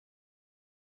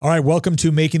All right, welcome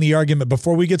to Making the Argument.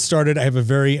 Before we get started, I have a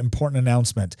very important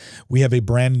announcement. We have a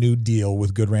brand new deal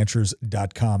with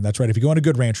GoodRanchers.com. That's right. If you go on to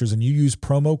Good Ranchers and you use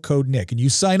promo code Nick and you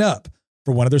sign up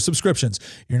for one of their subscriptions,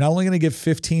 you're not only going to get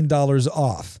 $15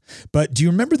 off, but do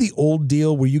you remember the old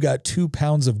deal where you got 2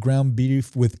 pounds of ground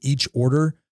beef with each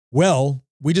order? Well,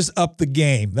 we just upped the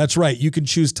game. That's right. You can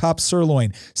choose top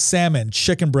sirloin, salmon,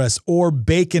 chicken breast, or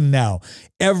bacon now.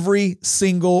 Every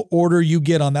single order you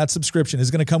get on that subscription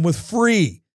is going to come with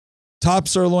free top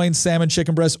sirloin, salmon,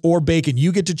 chicken breast, or bacon.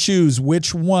 You get to choose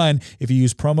which one if you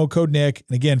use promo code Nick.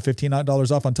 And again,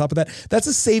 $15 off on top of that. That's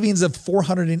a savings of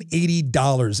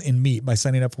 $480 in meat by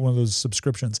signing up for one of those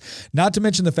subscriptions. Not to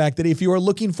mention the fact that if you are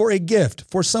looking for a gift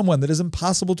for someone that is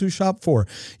impossible to shop for,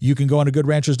 you can go on to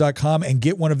GoodRanchers.com and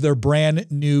get one of their brand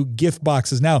new gift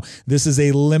boxes. Now, this is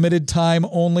a limited time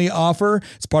only offer.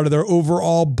 It's part of their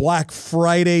overall Black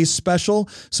Friday special.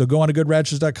 So go on to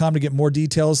GoodRanchers.com to get more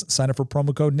details. Sign up for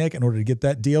promo code Nick in order to get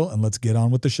that deal, and let's get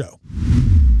on with the show.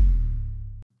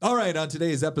 All right, on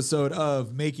today's episode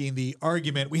of Making the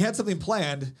Argument, we had something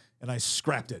planned and I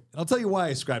scrapped it. And I'll tell you why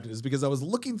I scrapped it is because I was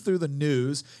looking through the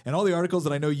news and all the articles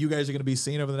that I know you guys are going to be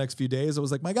seeing over the next few days. I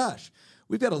was like, my gosh,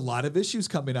 we've got a lot of issues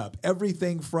coming up.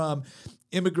 Everything from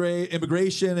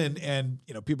immigration and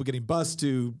people getting bused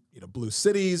to blue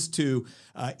cities to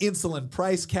insulin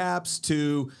price caps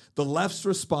to the left's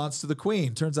response to the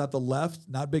Queen. Turns out the left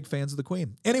not big fans of the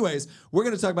Queen. Anyways, we're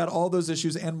going to talk about all those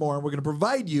issues and more, and we're going to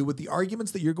provide you with the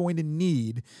arguments that you're going to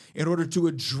need in order to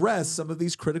address some of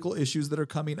these critical issues that are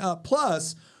coming up.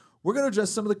 Plus, we're going to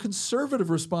address some of the conservative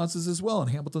responses as well,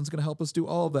 and Hamilton's going to help us do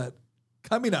all of that.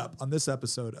 Coming up on this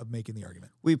episode of Making the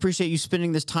Argument. We appreciate you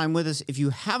spending this time with us. If you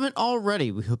haven't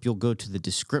already, we hope you'll go to the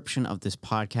description of this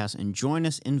podcast and join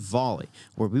us in Volley,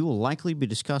 where we will likely be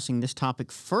discussing this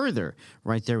topic further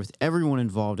right there with everyone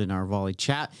involved in our Volley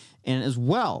chat. And as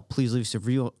well, please leave us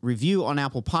a review on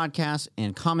Apple Podcasts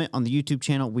and comment on the YouTube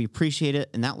channel. We appreciate it,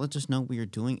 and that lets us know we are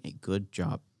doing a good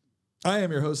job. I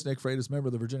am your host, Nick Freitas, member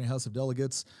of the Virginia House of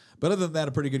Delegates. But other than that,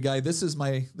 a pretty good guy. This is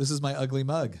my ugly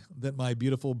mug that my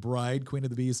beautiful bride, Queen of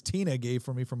the Bees, Tina, gave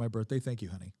for me for my birthday. Thank you,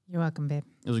 honey. You're welcome, babe.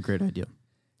 It was a great idea.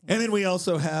 And then we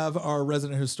also have our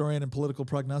resident historian and political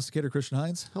prognosticator, Christian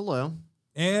Hines. Hello.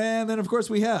 And then, of course,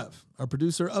 we have our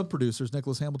producer of producers,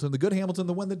 Nicholas Hamilton, the good Hamilton,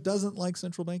 the one that doesn't like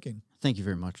central banking. Thank you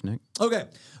very much, Nick. Okay,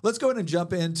 let's go ahead and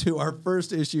jump into our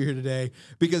first issue here today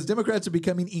because Democrats are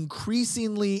becoming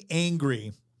increasingly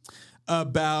angry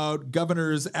about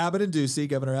Governors Abbott and Ducey,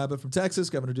 Governor Abbott from Texas,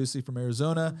 Governor Ducey from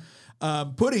Arizona,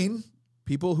 putting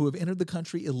people who have entered the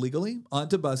country illegally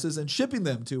onto buses and shipping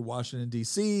them to Washington,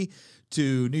 D.C.,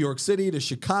 to New York City, to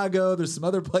Chicago. There's some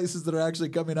other places that are actually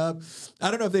coming up. I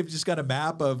don't know if they've just got a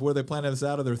map of where they're planning this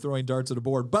out or they're throwing darts at a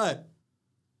board, but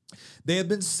they have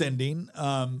been sending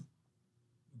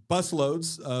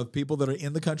busloads of people that are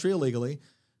in the country illegally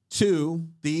to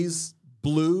these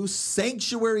blue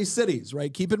sanctuary cities,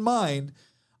 right? Keep in mind,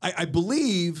 I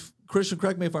believe, Christian,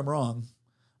 correct me if I'm wrong,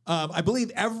 I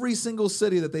believe every single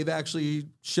city that they've actually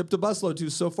shipped a busload to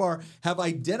so far have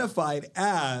identified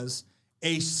as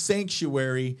a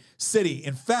sanctuary city.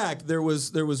 In fact, there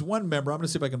was one member, I'm going to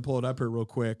see if I can pull it up here real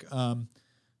quick,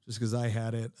 just because I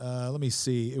had it. Let me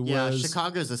see.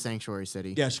 Chicago's a sanctuary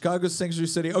city. Yeah, Chicago's a sanctuary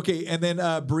city. Okay, and then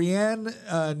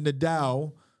Brianne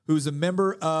Nadeau, who's a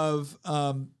member of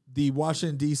the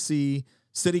Washington, D.C.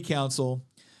 City Council,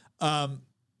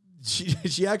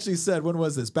 she actually said, when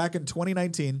was this? Back in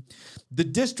 2019, the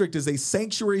district is a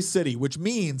sanctuary city, which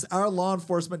means our law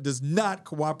enforcement does not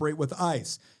cooperate with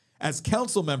ICE. As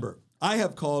council member, I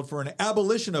have called for an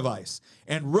abolition of ICE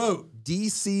and wrote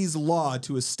D.C.'s law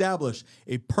to establish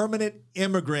a permanent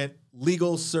immigrant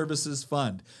legal services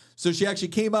fund. So she actually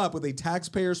came up with a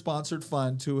taxpayer-sponsored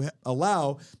fund to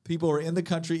allow people who are in the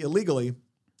country illegally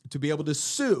to be able to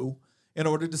sue in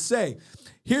order to say.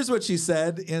 Here's what she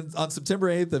said on September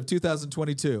 8th of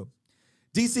 2022.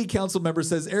 D.C. council member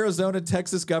says Arizona and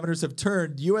Texas governors have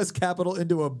turned U.S. Capitol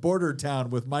into a border town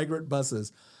with migrant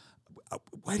buses.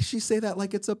 Why does she say that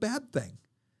like it's a bad thing?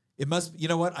 It must, you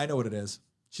know what? I know what it is.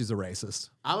 She's a racist.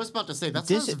 I was about to say, that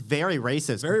sounds very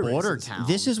racist. Very border racist. town.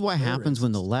 This is what happens racist.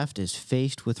 when the left is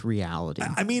faced with reality.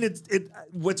 I mean,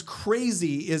 what's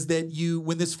crazy is that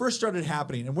when this first started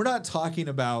happening, and we're not talking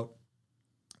about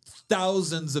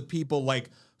thousands of people like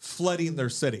flooding their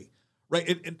city,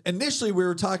 right? Initially, we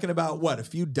were talking about a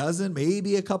few dozen,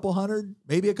 maybe a couple hundred.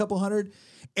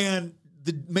 And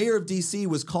the mayor of D.C.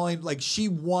 was calling, she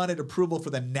wanted approval for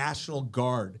the National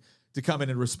Guard to come in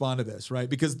and respond to this, right?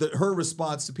 Because her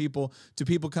response to people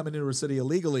coming into her city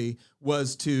illegally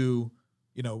was to,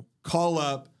 call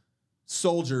up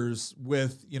soldiers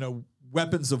with,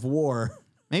 weapons of war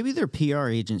Maybe their PR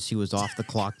agency was off the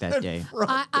clock that day.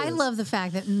 I love the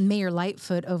fact that Mayor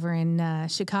Lightfoot over in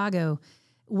Chicago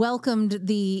welcomed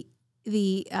the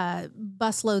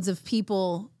busloads of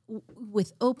people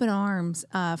with open arms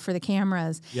for the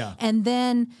cameras. Yeah. And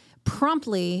then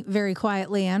promptly, very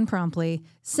quietly and promptly,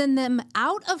 send them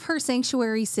out of her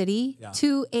sanctuary city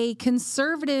to a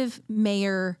conservative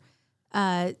mayor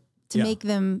to make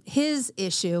them his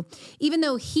issue. Even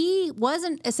though he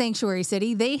wasn't a sanctuary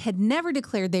city, they had never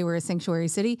declared they were a sanctuary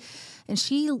city. And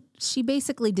she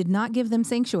basically did not give them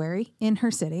sanctuary in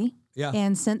her city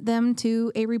and sent them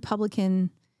to a Republican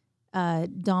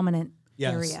dominant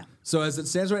area. So as it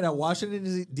stands right now,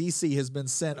 Washington, D.C. has been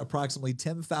sent approximately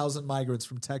 10,000 migrants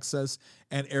from Texas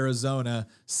and Arizona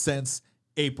since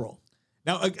April.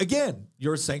 Now, again,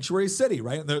 you're a sanctuary city,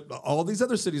 right? And all these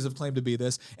other cities have claimed to be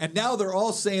this. And now they're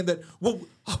all saying that, well,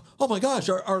 oh my gosh,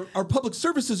 our public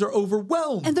services are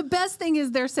overwhelmed. And the best thing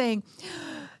is they're saying,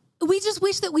 we just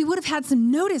wish that we would have had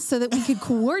some notice so that we could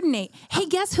coordinate. Hey,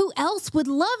 guess who else would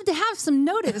love to have some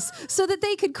notice so that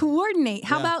they could coordinate?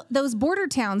 How about those border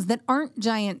towns that aren't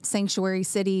giant sanctuary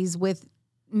cities with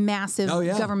massive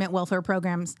government welfare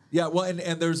programs? Yeah, well,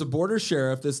 and there's a border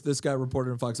sheriff. This guy reported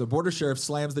in Fox. A border sheriff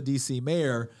slams the D.C.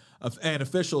 mayor and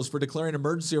officials for declaring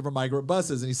emergency over migrant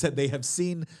buses, and he said they have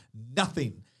seen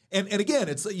nothing. And again,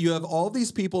 it's you have all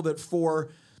these people that for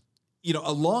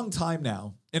a long time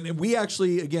now, and we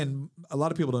actually, again, a lot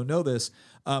of people don't know this.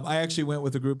 I actually went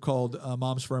with a group called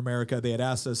Moms for America. They had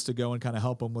asked us to go and kind of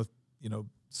help them with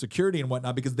security and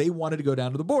whatnot because they wanted to go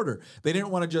down to the border. They didn't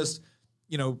want to just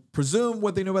presume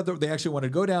what they knew about they actually wanted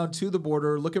to go down to the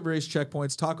border, look at various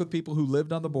checkpoints, talk with people who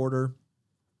lived on the border.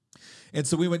 And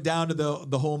so we went down to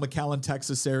the whole McAllen,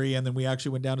 Texas area, and then we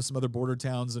actually went down to some other border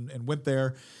towns and went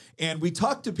there. And we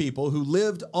talked to people who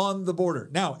lived on the border.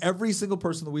 Now, every single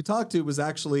person that we talked to was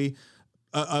actually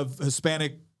of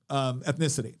Hispanic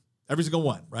ethnicity. Every single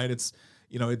one, right? It's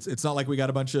not like we got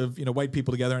a bunch of white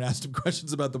people together and asked them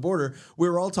questions about the border. We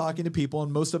were all talking to people,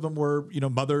 and most of them were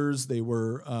mothers. They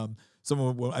were some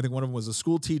of them, I think one of them was a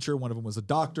school teacher, one of them was a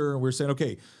doctor, and we were saying,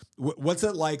 okay, what's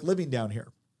it like living down here?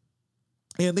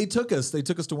 And they took us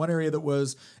to one area that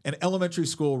was an elementary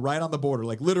school right on the border.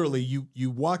 Like literally you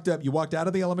walked out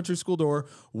of the elementary school door,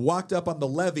 walked up on the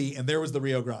levee, and there was the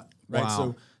Rio Grande, right?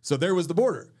 Wow. So there was the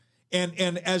border. And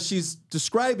as she's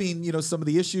describing, some of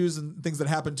the issues and things that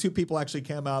happened, two people actually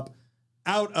came up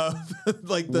out of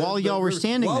while we were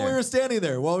standing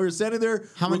there.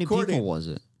 How many people was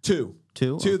it? Two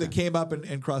Okay. that came up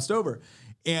and crossed over.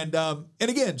 And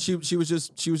again, she was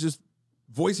just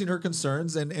voicing her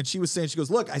concerns, and she was saying, she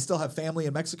goes, look, I still have family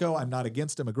in Mexico. I'm not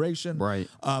against immigration. Right.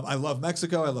 I love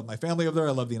Mexico. I love my family over there.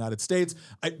 I love the United States.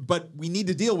 But we need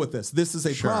to deal with this. This is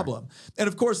a problem. And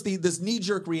of course, this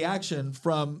knee-jerk reaction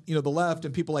from the left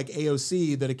and people like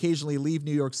AOC that occasionally leave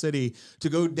New York City to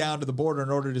go down to the border in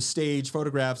order to stage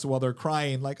photographs while they're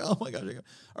crying, like, oh my gosh. All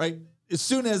right. As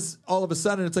soon as all of a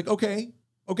sudden it's like, okay,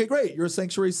 great. You're a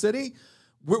sanctuary city.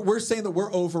 We're saying that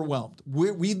we're overwhelmed.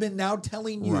 We've been now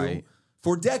telling you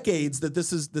for decades that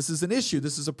this is an issue.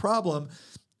 This is a problem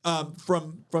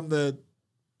from the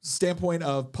standpoint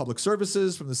of public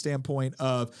services, from the standpoint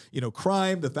of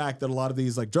crime, the fact that a lot of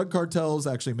these like drug cartels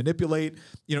actually manipulate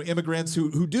immigrants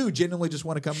who do genuinely just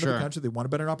want to come to the country. They want a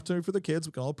better opportunity for their kids.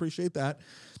 We can all appreciate that.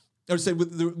 I would say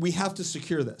we have to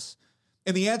secure this.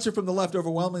 And the answer from the left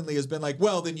overwhelmingly has been like,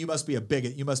 well, then you must be a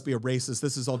bigot. You must be a racist.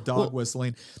 This is all dog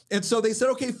whistling. And so they said,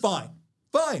 okay, fine.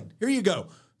 Here you go.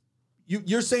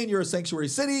 You're saying you're a sanctuary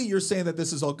city. You're saying that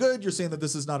this is all good. You're saying that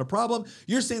this is not a problem.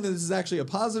 You're saying that this is actually a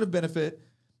positive benefit.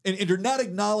 And you're not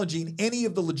acknowledging any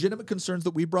of the legitimate concerns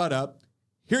that we brought up.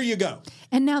 Here you go.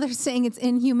 And now they're saying it's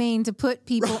inhumane to put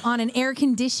people on an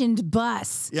air-conditioned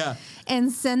bus and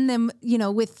send them,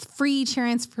 with free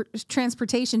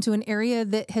transportation to an area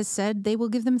that has said they will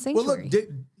give them sanctuary. Well, look,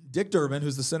 Dick Durbin,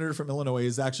 who's the senator from Illinois,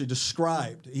 has actually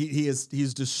described,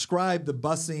 he's described the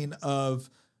busing of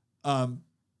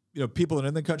people that are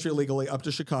in the country illegally up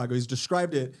to Chicago. He's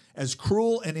described it as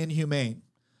cruel and inhumane.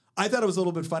 I thought it was a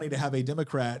little bit funny to have a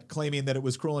Democrat claiming that it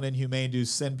was cruel and inhumane to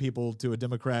send people to a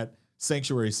Democrat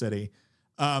sanctuary city.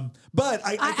 But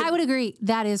I would agree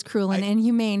that is cruel and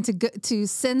inhumane to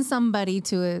send somebody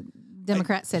to a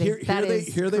Democrat city.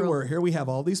 Here we have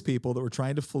all these people that were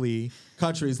trying to flee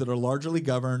countries that are largely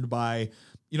governed by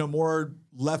more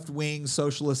left-wing,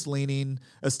 socialist-leaning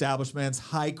establishments,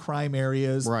 high crime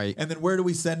areas. Right. And then where do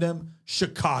we send them?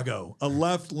 Chicago, a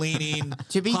left-leaning,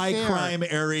 high crime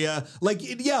area. Like,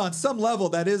 on some level,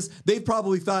 that is, they've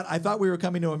probably thought, I thought we were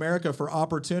coming to America for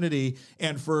opportunity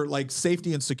and for like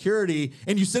safety and security,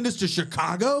 and you send us to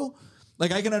Chicago?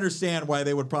 Like, I can understand why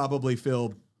they would probably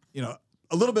feel,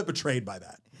 a little bit betrayed by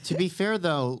that. To be fair,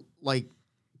 though, like,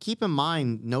 keep in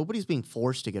mind, nobody's being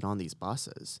forced to get on these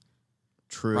buses.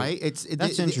 True. Right?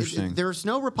 That's interesting. There's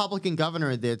no Republican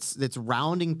governor that's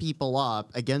rounding people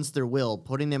up against their will,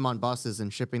 putting them on buses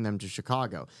and shipping them to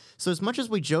Chicago. So as much as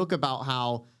we joke about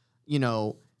how,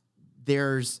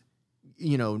 there's,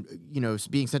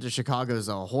 being sent to Chicago is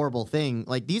a horrible thing,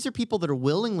 like, these are people that are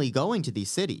willingly going to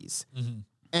these cities. Mm-hmm.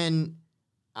 And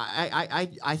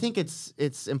I think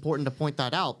it's important to point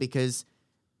that out, because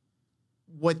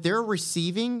what they're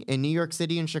receiving in New York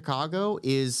City and Chicago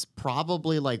is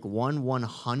probably like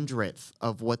 1/100th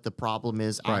of what the problem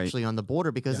is actually on the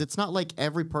border, because it's not like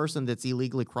every person that's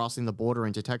illegally crossing the border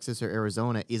into Texas or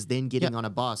Arizona is then getting on a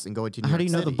bus and going to New York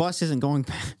City. How do you know the bus isn't going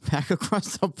back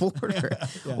across the border?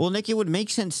 Well, Nick, it would make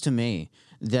sense to me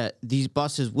that these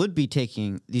buses would be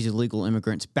taking these illegal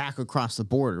immigrants back across the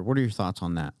border. What are your thoughts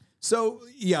on that? So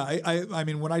yeah, I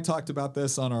mean, when I talked about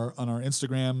this on our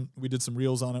Instagram, we did some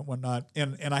reels on it, whatnot,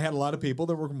 and I had a lot of people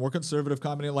that were more conservative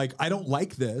commenting like, I don't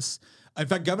like this. In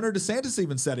fact, Governor DeSantis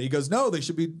even said it. He goes, no, they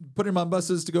should be putting them on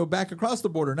buses to go back across the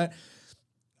border. And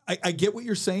I get what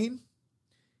you're saying.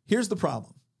 Here's the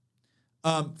problem.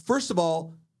 First of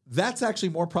all, that's actually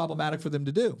more problematic for them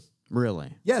to do.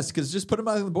 Really? Yes, because just put them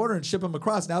on the border and ship them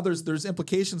across. Now there's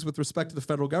implications with respect to the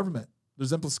federal government.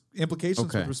 There's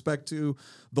implications with respect to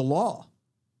the law.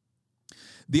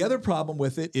 The other problem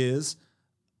with it is,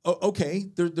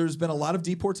 there's been a lot of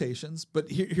deportations,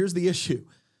 but here's the issue.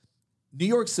 New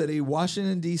York City,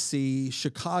 Washington, D.C.,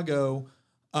 Chicago,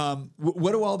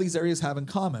 what do all these areas have in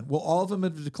common? Well, all of them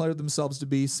have declared themselves to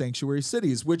be sanctuary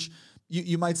cities, which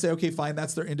you might say, okay, fine,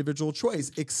 that's their individual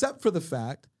choice, except for the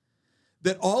fact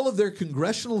that all of their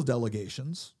congressional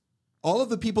delegations, all of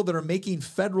the people that are making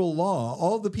federal law,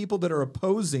 all of the people that are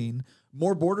opposing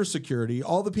more border security,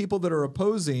 all the people that are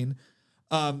opposing,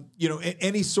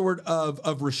 any sort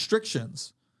of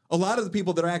restrictions, a lot of the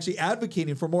people that are actually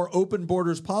advocating for more open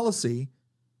borders policy,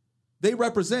 they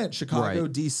represent Chicago,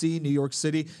 D.C., New York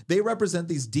City. They represent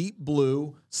these deep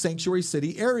blue sanctuary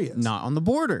city areas. Not on the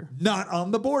border. Not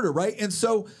on the border, right? And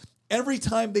so every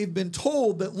time they've been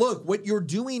told that, look, what you're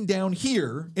doing down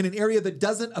here in an area that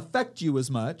doesn't affect you as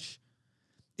much,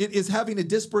 it is having a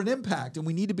disparate impact, and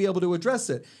we need to be able to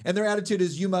address it. And their attitude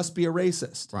is, you must be a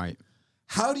racist. Right.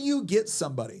 How do you get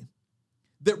somebody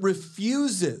that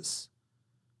refuses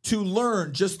to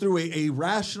learn just through a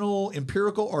rational,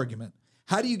 empirical argument?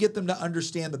 How do you get them to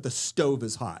understand that the stove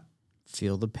is hot?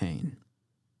 Feel the pain.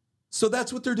 So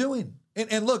that's what they're doing.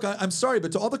 And look, I'm sorry,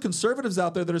 but to all the conservatives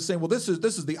out there that are saying, well, this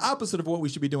is the opposite of what we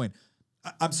should be doing.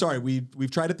 I'm sorry,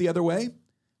 we've tried it the other way.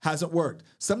 Hasn't worked.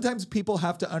 Sometimes people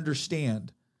have to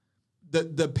understand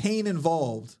the pain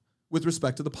involved with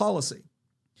respect to the policy.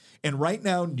 And right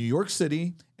now, New York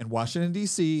City and Washington,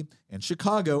 D.C. and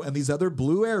Chicago and these other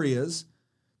blue areas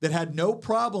that had no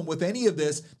problem with any of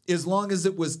this, as long as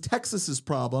it was Texas's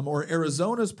problem or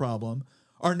Arizona's problem,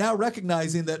 are now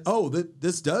recognizing that,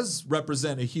 this does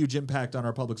represent a huge impact on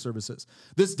our public services.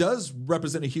 This does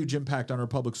represent a huge impact on our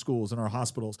public schools and our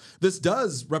hospitals. This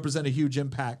does represent a huge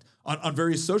impact on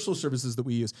various social services that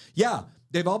we use. Yeah,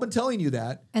 they've all been telling you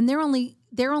that. And they're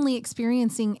only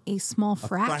experiencing a small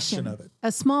fraction of it.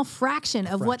 A small fraction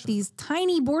of what these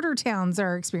tiny border towns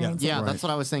are experiencing. Yeah, that's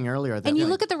what I was saying earlier. And you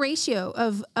look at the ratio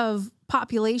of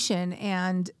population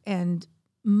and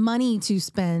money to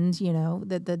spend,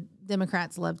 that the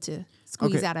Democrats love to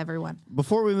squeeze out everyone.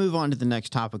 Before we move on to the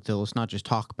next topic, though, let's not just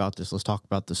talk about this. Let's talk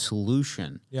about the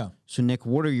solution. Yeah. So, Nick,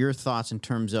 what are your thoughts in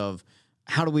terms of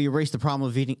how do we erase the problem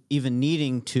of even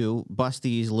needing to bus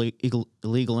these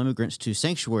illegal immigrants to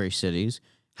sanctuary cities?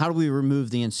 How do we remove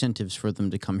the incentives for them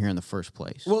to come here in the first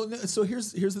place? Well, so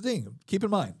here's the thing. Keep in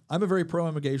mind, I'm a very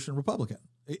pro-immigration Republican.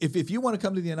 If you want to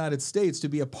come to the United States to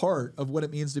be a part of what it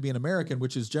means to be an American,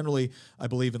 which is generally, I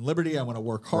believe in liberty, I want to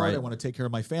work hard, I want to take care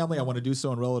of my family, I want to do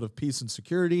so in relative peace and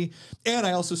security, and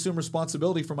I also assume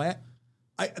responsibility for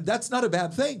that's not a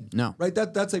bad thing. No. Right?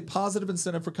 That's a positive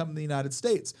incentive for coming to the United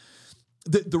States.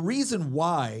 The reason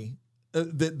why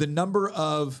the number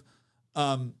of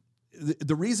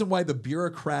the reason why the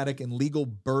bureaucratic and legal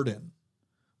burden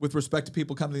with respect to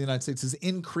people coming to the United States has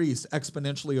increased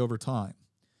exponentially over time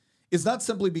is not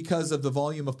simply because of the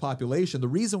volume of population. The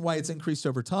reason why it's increased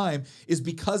over time is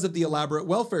because of the elaborate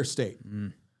welfare state.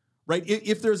 Right?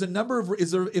 If there's a number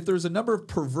of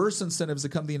perverse incentives that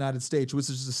come to the United States, which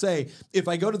is to say, if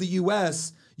I go to the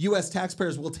U.S., U.S.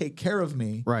 taxpayers will take care of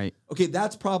me. Right. Okay,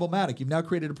 that's problematic. You've now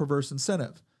created a perverse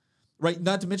incentive. Right?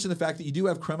 Not to mention the fact that you do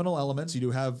have criminal elements. You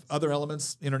do have other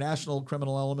elements, international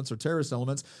criminal elements or terrorist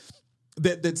elements.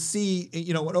 that see,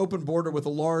 an open border with a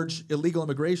large illegal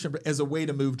immigration as a way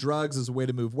to move drugs, as a way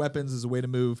to move weapons, as a way to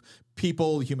move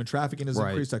people. Human trafficking has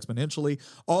increased exponentially.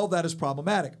 All that is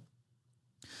problematic.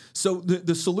 So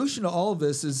the solution to all of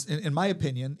this is, in my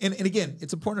opinion, and again,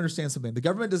 it's important to understand something. The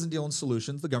government doesn't deal in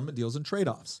solutions. The government deals in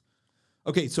trade-offs.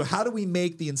 Okay, so how do we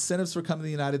make the incentives for coming to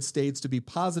the United States to be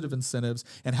positive incentives,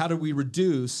 and how do we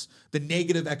reduce the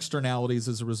negative externalities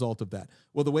as a result of that?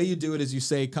 Well, the way you do it is you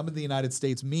say coming to the United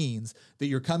States means that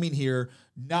you're coming here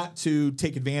not to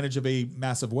take advantage of a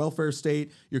massive welfare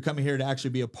state. You're coming here to actually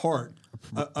be a part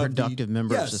of productive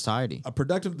member of society. A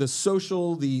productive, the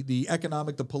social, the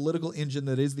economic, the political engine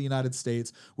that is the United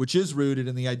States, which is rooted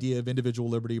in the idea of individual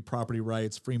liberty, property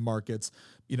rights, free markets,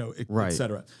 et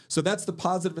cetera. So that's the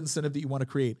positive incentive that you want to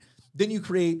create. Then you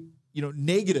create,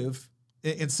 negative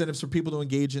incentives for people to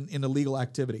engage in illegal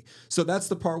activity. So that's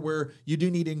the part where you do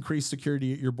need increased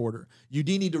security at your border. You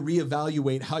do need to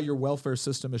reevaluate how your welfare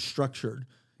system is structured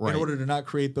in order to not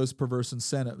create those perverse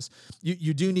incentives.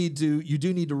 You do need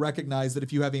to recognize that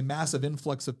if you have a massive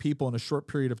influx of people in a short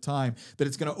period of time, that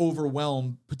it's going to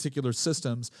overwhelm particular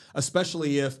systems,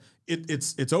 especially if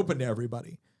it's open to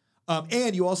everybody.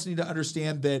 And you also need to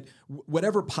understand that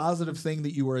whatever positive thing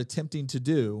that you are attempting to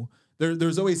do,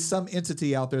 there's always some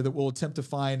entity out there that will attempt to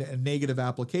find a negative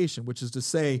application, which is to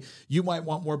say you might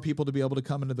want more people to be able to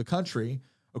come into the country,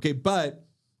 okay, but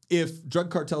if drug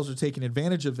cartels are taking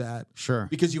advantage of that,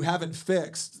 because you haven't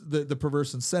fixed the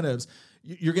perverse incentives,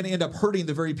 you're going to end up hurting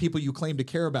the very people you claim to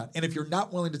care about. And if you're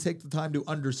not willing to take the time to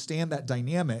understand that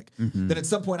dynamic, then at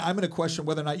some point I'm going to question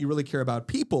whether or not you really care about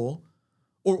people,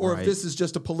 or if this is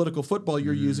just a political football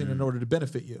you're using in order to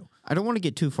benefit you. I don't want to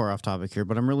get too far off topic here,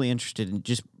 but I'm really interested in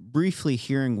just briefly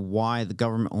hearing why the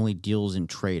government only deals in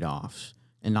trade-offs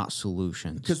and not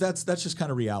solutions. Because that's just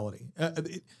kind of reality.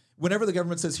 Whenever the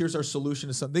government says, here's our solution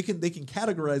to something, they can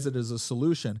categorize it as a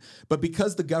solution. But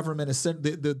because the government is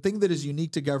the thing that is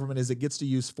unique to government is it gets to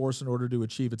use force in order to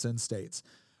achieve its end states.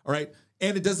 All right.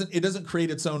 And it doesn't create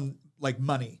its own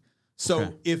money.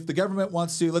 So if the government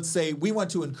wants to, let's say we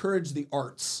want to encourage the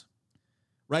arts,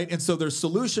 right? And so their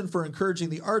solution for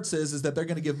encouraging the arts is that they're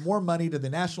going to give more money to the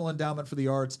National Endowment for the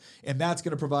Arts, and that's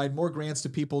going to provide more grants to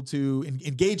people to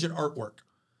engage in artwork.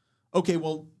 Okay,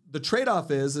 well, the trade-off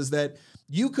is that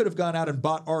you could have gone out and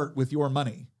bought art with your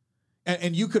money,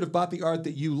 and you could have bought the art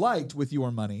that you liked with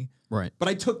your money, right? But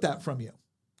I took that from you.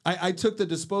 I took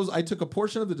a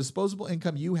portion of the disposable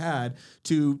income you had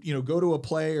to, go to a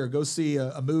play or go see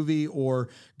a movie or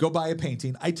go buy a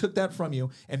painting. I took that from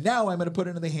you, and now I'm going to put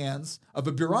it in the hands of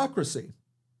a bureaucracy.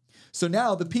 So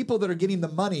now the people that are getting the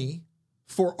money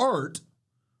for art,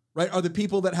 right, are the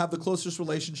people that have the closest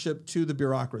relationship to the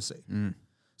bureaucracy.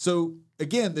 So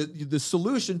again, the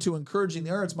solution to encouraging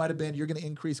the arts might have been you're going to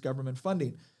increase government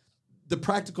funding. The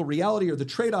practical reality or the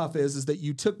trade-off is that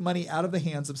you took money out of the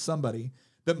hands of somebody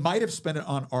that might have spent it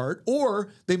on art,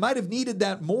 or they might have needed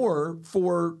that more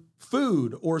for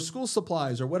food or school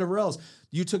supplies or whatever else.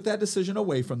 You took that decision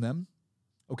away from them,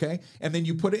 okay? And then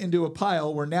you put it into a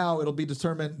pile where now it'll be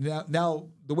determined, now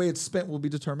the way it's spent will be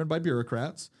determined by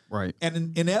bureaucrats. Right.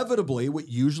 And inevitably, what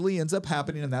usually ends up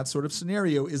happening in that sort of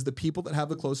scenario is the people that have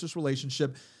the closest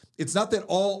relationship, it's not that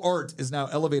all art is now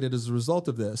elevated as a result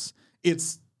of this.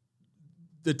 It's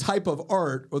the type of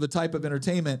art or the type of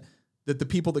entertainment that the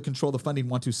people that control the funding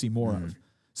want to see more of.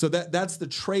 So that's the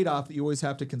trade-off that you always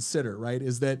have to consider, right?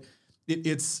 Is that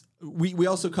we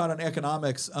also caught on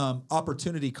economics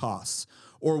opportunity costs,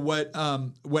 or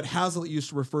what Hazlitt used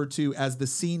to refer to as the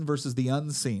seen versus the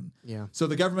unseen. Yeah. So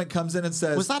the government comes in and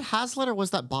says, was that Hazlitt or was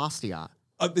that Bastiat?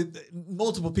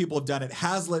 Multiple people have done it.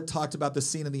 Hazlitt talked about the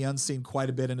seen and the unseen quite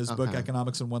a bit in his book,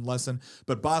 Economics in One Lesson.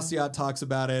 But Bastiat talks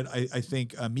about it. I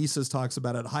think Mises talks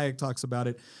about it. Hayek talks about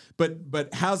it.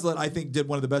 But Hazlitt, I think, did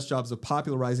one of the best jobs of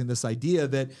popularizing this idea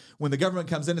that when the government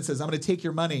comes in and says, I'm going to take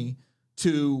your money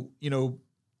to,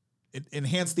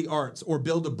 enhance the arts or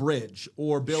build a bridge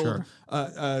or build,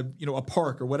 a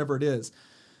park or whatever it is.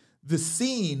 The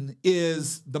seen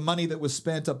is the money that was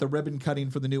spent at the ribbon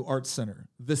cutting for the new arts center.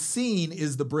 The seen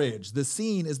is the bridge. The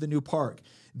seen is the new park.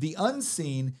 The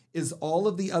unseen is all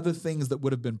of the other things that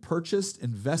would have been purchased,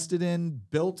 invested in,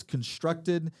 built,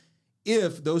 constructed,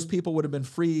 if those people would have been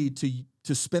free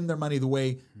to spend their money the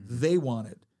way they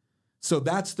wanted. So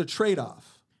that's the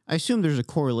trade-off. I assume there's a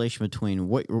correlation between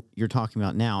what you're talking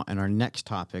about now and our next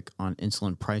topic on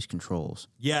insulin price controls.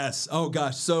 Yes. Oh,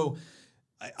 gosh. So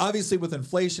obviously, with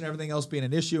inflation, everything else being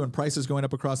an issue and prices going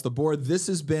up across the board, this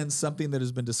has been something that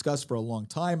has been discussed for a long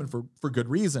time and for good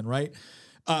reason, right?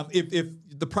 If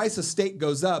the price of steak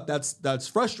goes up, that's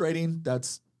frustrating,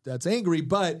 that's angry,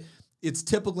 but it's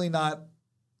typically not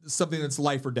something that's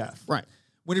life or death. Right.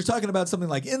 When you're talking about something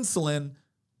like insulin,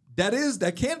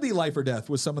 that can be life or death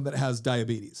with someone that has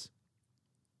diabetes.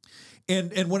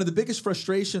 And one of the biggest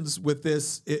frustrations with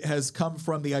this, it has come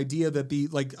from the idea that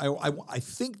I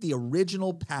think the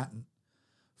original patent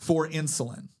for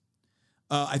insulin,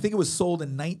 I think it was sold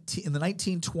in the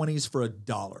 1920s for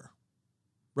 $1,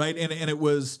 right? And it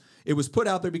was put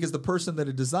out there because the person that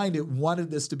had designed it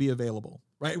wanted this to be available,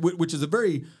 right? Which is a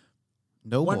very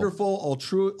wonderful,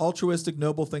 altruistic,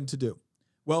 noble thing to do.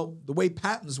 Well, the way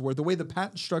patents work, the way the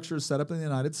patent structure is set up in the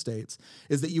United States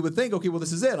is that you would think, okay, well,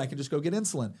 this is it. I can just go get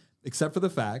insulin, except for the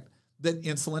fact that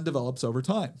insulin develops over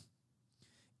time.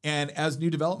 And as new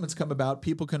developments come about,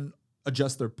 people can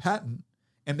adjust their patent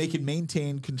and they can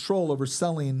maintain control over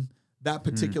selling that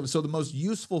particular. So the most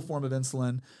useful form of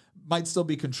insulin might still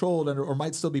be controlled or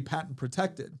might still be patent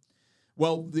protected.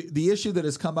 Well, the issue that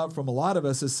has come up from a lot of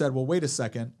us has said, well, wait a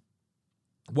second.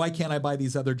 Why can't I buy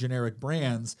these other generic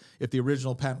brands if the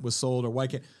original patent was sold? Or why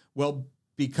can't? Well,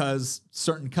 because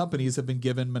certain companies have been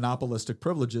given monopolistic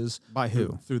privileges. By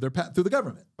who? Through the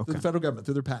government, through the federal government,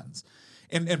 through their patents.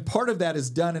 And part of that is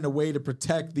done in a way to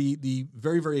protect the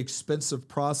very, very expensive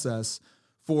process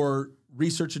for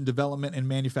research and development and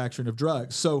manufacturing of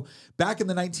drugs. So back in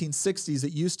the 1960s,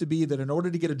 it used to be that in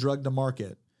order to get a drug to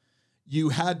market, you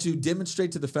had to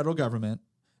demonstrate to the federal government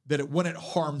that it wouldn't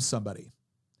harm somebody.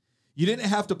 You didn't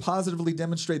have to positively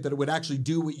demonstrate that it would actually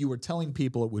do what you were telling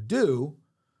people it would do,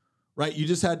 right? You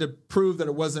just had to prove that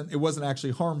it wasn't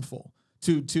actually harmful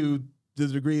to the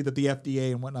degree that the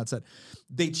FDA and whatnot said.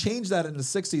 They changed that in the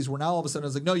 60s where now all of a sudden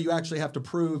it's like, no, you actually have to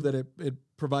prove that it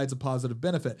provides a positive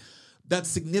benefit. That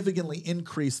significantly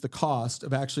increased the cost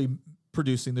of actually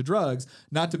producing the drugs,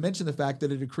 not to mention the fact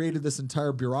that it had created this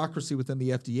entire bureaucracy within the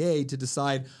FDA to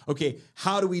decide, okay,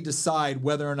 how do we decide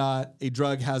whether or not a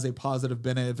drug has a positive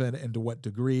benefit and to what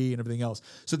degree and everything else.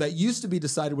 So that used to be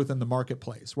decided within the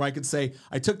marketplace where I could say,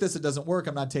 I took this, it doesn't work,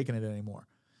 I'm not taking it anymore.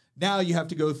 Now you have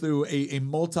to go through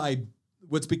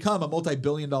what's become a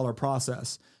multi-billion-dollar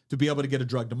process to be able to get a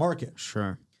drug to market.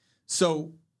 Sure.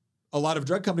 So a lot of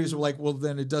drug companies were like, well,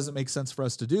 then it doesn't make sense for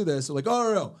us to do this. They're like,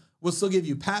 oh, no, we'll still give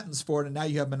you patents for it. And now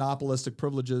you have monopolistic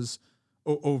privileges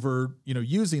over,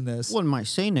 using this. One might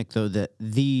say, Nick, though, that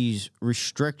these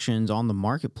restrictions on the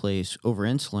marketplace over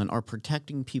insulin are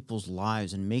protecting people's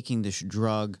lives and making this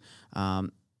drug,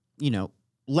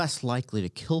 less likely to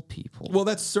kill people. Well,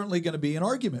 that's certainly going to be an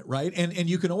argument, right? And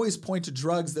you can always point to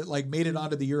drugs that made it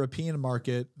onto the European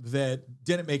market that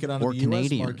didn't make it onto the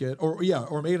Canadian. US market,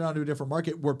 or made it onto a different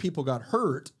market where people got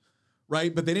hurt,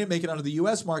 right? But they didn't make it onto the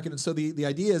US market. And so the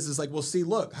idea is like, well, see,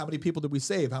 look, how many people did we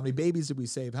save? How many babies did we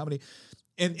save? How many?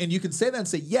 And you can say that and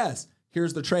say, yes,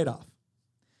 here's the trade-off.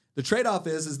 The trade-off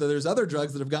is that there's other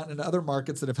drugs that have gotten into other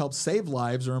markets that have helped save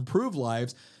lives or improve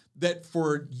lives that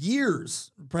for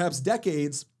years, perhaps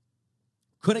decades,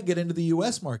 couldn't get into the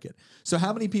U.S. market. So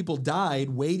how many people died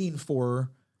waiting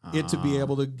for it to be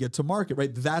able to get to market,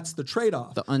 right? That's the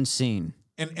trade-off. The unseen.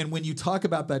 And when you talk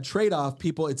about that trade-off,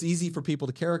 it's easy for people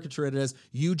to caricature it as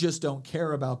you just don't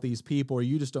care about these people or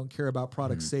you just don't care about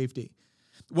product safety.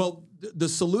 Well, the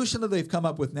solution that they've come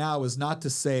up with now is not to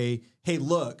say, hey,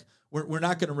 look, we're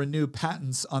not going to renew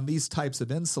patents on these types of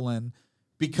insulin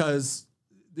because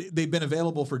they've been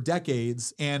available for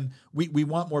decades, and we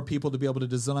want more people to be able to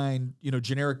design,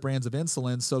 generic brands of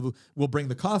insulin, so we'll bring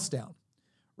the cost down,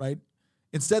 right?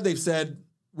 Instead, they've said,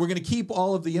 we're going to keep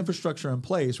all of the infrastructure in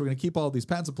place, we're going to keep all of these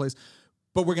patents in place,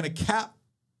 but we're going to cap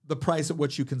the price at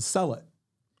which you can sell it.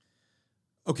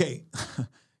 Okay,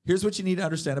 here's what you need to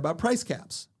understand about price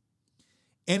caps.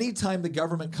 Anytime the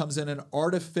government comes in and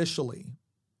artificially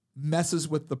messes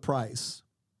with the price,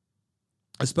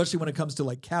 especially when it comes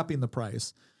to capping the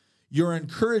price, you're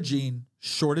encouraging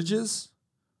shortages,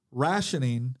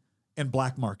 rationing, and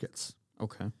black markets.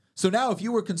 Okay. So now if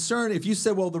you were concerned, if you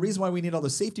said, well, the reason why we need all the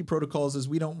safety protocols is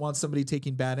we don't want somebody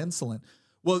taking bad insulin.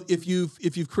 Well, if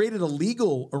you've created a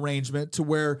legal arrangement to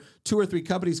where 2 or 3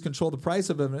 companies control the price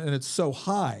of it and it's so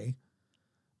high,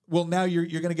 well, now you're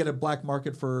going to get a black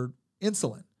market for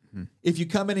insulin. Mm-hmm. If you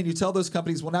come in and you tell those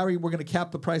companies, well, now we're going to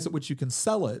cap the price at which you can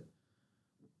sell it,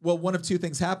 well, one of two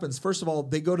things happens. First of all,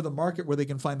 they go to the market where they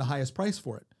can find the highest price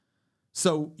for it.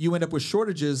 So you end up with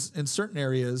shortages in certain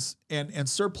areas and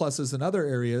surpluses in other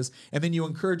areas. And then you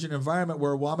encourage an environment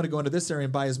where, well, I'm going to go into this area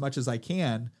and buy as much as I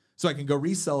can so I can go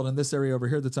resell it in this area over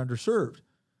here that's underserved.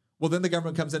 Well, then the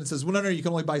government comes in and says, well, no, you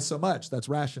can only buy so much. That's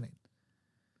rationing.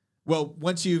 Well,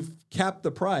 once you've capped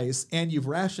the price and you've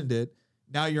rationed it,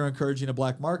 now you're encouraging a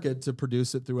black market to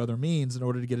produce it through other means in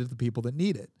order to get it to the people that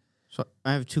need it. So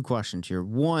I have 2 questions here.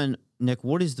 One, Nick,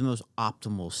 what is the most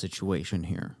optimal situation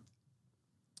here?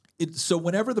 So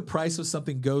whenever the price of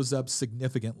something goes up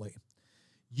significantly,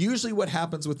 usually what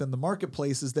happens within the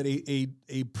marketplace is that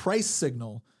a price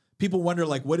signal, people wonder,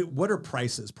 like, what are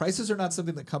prices? Prices are not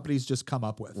something that companies just come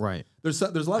up with. Right. There's a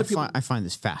lot of people. I find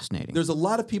this fascinating. There's a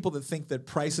lot of people that think that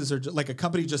prices are just, like, a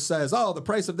company just says, oh, the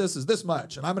price of this is this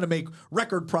much, and I'm going to make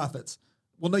record profits.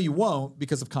 Well, no, you won't,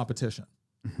 because of competition.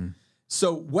 Mm-hmm.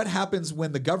 So what happens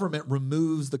when the government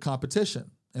removes the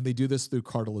competition? And they do this through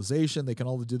cartelization. They can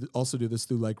also do this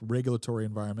through, like, regulatory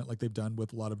environment, like they've done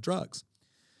with a lot of drugs.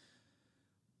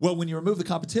 Well, when you remove the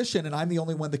competition, and I'm the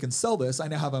only one that can sell this, I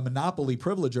now have a monopoly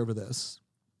privilege over this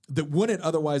that wouldn't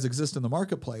otherwise exist in the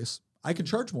marketplace. I can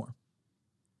charge more.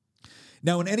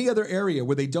 Now, in any other area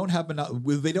where they don't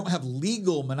have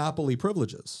legal monopoly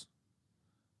privileges,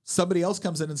 somebody else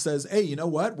comes in and says, hey, you know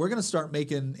what? We're going to start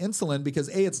making insulin because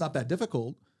A, it's not that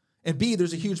difficult, and B,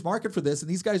 there's a huge market for this, and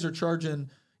these guys are charging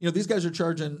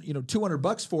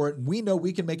 $200 for it, and we know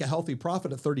we can make a healthy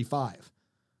profit at 35.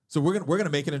 So we're gonna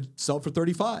make it and sell it for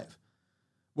 35.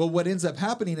 Well, what ends up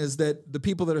happening is that the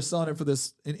people that are selling it for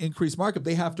this increased markup,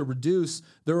 they have to reduce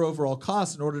their overall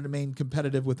costs in order to remain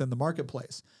competitive within the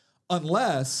marketplace,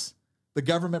 unless the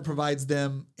government provides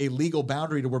them a legal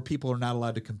boundary to where people are not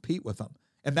allowed to compete with them.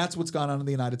 And that's what's gone on in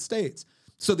the United States.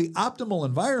 So the optimal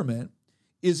environment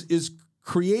is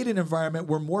create an environment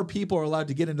where more people are allowed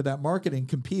to get into that market and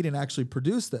compete and actually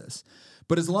produce this.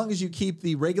 But as long as you keep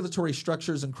the regulatory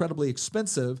structures incredibly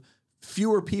expensive,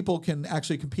 fewer people can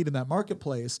actually compete in that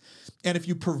marketplace. And if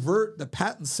you pervert the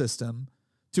patent system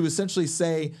to essentially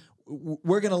say,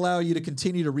 we're going to allow you to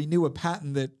continue to renew a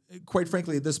patent that, quite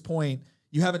frankly, at this point,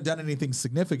 you haven't done anything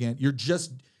significant. You're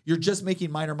just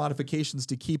making minor modifications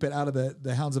to keep it out of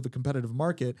the hounds of a competitive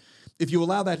market. If you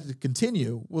allow that to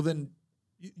continue, well, then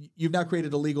you've now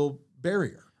created a legal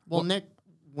barrier. Well, Nick,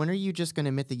 when are you just going to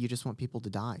admit that you just want people to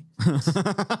die? It's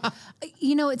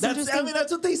interesting. I mean,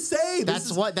 that's what they say. That's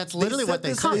literally what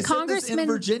they say. They said this in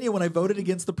Virginia when I voted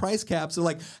against the price caps. They're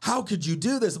like, how could you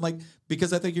do this? I'm like,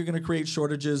 because I think you're going to create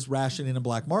shortages, rationing in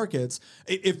black markets.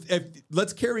 If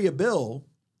let's carry a bill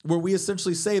where we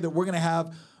essentially say that we're going to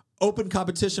have open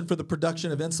competition for the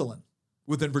production of insulin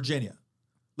within Virginia.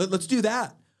 Let's do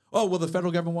that. Oh, well, the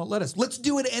federal government won't let us. Let's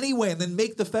do it anyway and then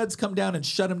make the feds come down and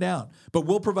shut them down. But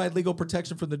we'll provide legal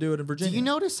protection for them to do it in Virginia. Do you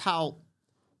notice how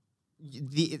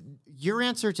your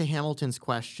answer to Hamilton's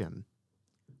question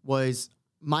was,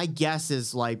 my guess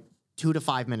is like 2 to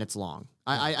 5 minutes long.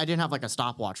 I didn't have like a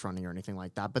stopwatch running or anything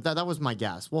like that, but that was my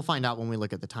guess. We'll find out when we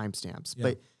look at the timestamps. Yeah.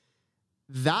 But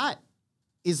that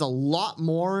is a lot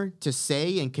more to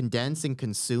say and condense and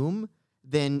consume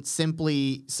than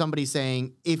simply somebody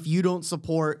saying, if you don't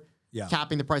support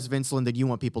capping the price of insulin, then you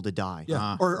want people to die.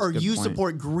 Yeah. Or you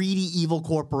support greedy, evil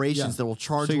corporations that will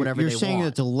charge whatever they want. You're saying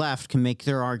that the left can make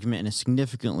their argument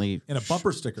in a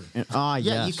bumper sticker.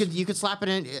 Yes. You could slap it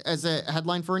in as a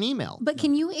headline for an email. But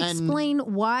can you explain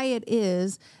why it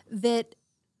is that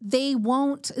they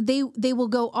will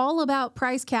go all about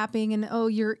price capping and,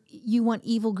 you want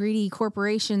evil, greedy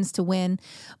corporations to win.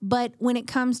 But when it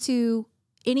comes to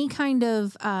any kind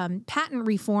of patent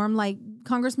reform, like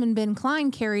Congressman Ben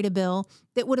Cline carried a bill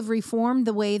that would have reformed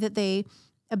the way that they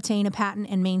obtain a patent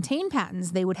and maintain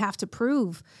patents. They would have to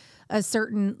prove a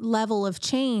certain level of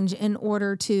change in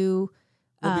order to...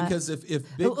 because if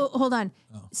big... hold on.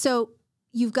 Oh. So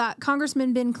you've got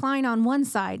Congressman Ben Cline on one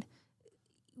side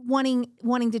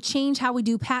wanting to change how we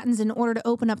do patents in order to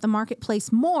open up the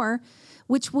marketplace more,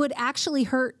 which would actually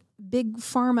hurt big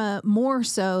pharma more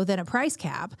so than a price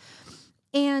cap.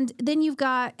 And then you've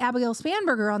got Abigail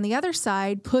Spanberger on the other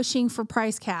side pushing for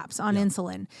price caps on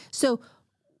insulin. So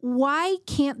why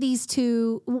can't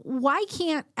Abigail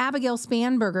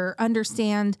Spanberger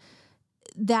understand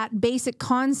that basic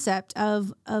concept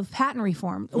of patent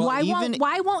reform? Well,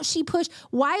 why won't she push?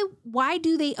 Why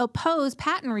do they oppose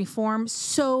patent reform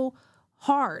so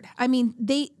hard? I mean,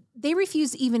 they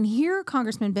refuse to even hear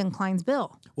Congressman Ben Cline's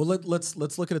bill. Well, let's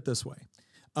look at it this way.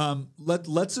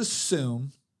 Let's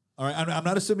assume. All right, I'm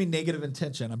not assuming negative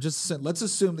intention. Let's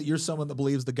assume that you're someone that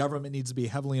believes the government needs to be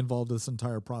heavily involved in this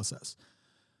entire process.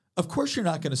 Of course, you're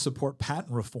not going to support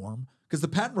patent reform because the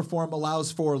patent reform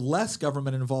allows for less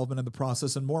government involvement in the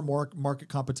process and more market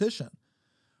competition,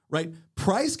 right?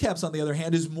 Price caps, on the other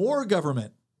hand, is more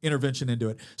government intervention into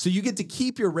it. So you get to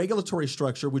keep your regulatory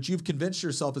structure, which you've convinced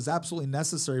yourself is absolutely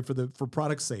necessary for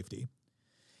product safety,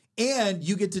 and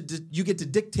you get to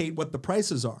dictate what the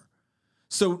prices are.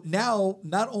 So now,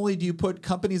 not only do you put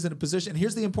companies in a position, and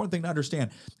here's the important thing to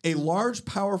understand, a large,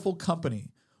 powerful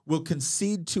company will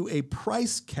concede to a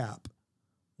price cap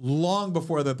long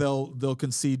before that they'll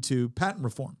concede to patent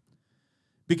reform.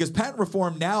 Because patent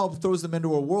reform now throws them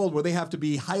into a world where they have to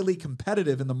be highly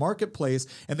competitive in the marketplace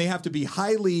and they have to be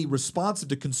highly responsive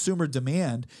to consumer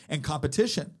demand and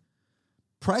competition.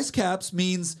 Price caps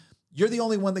means you're the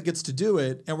only one that gets to do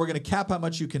it, and we're going to cap how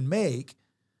much you can make,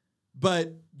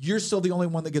 but you're still the only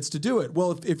one that gets to do it.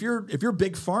 Well, if you're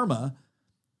big pharma,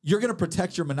 you're going to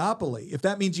protect your monopoly. If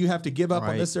that means you have to give up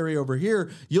on this area over here,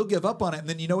 you'll give up on it, and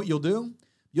then you know what you'll do?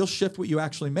 You'll shift what you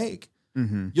actually make.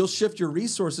 Mm-hmm. You'll shift your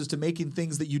resources to making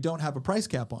things that you don't have a price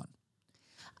cap on.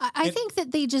 I think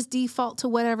that they just default to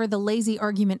whatever the lazy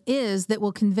argument is that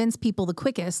will convince people the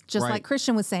quickest, just like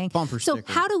Christian was saying. Bumper sticker.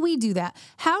 How do we do that?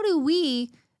 How do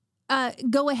we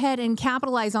go ahead and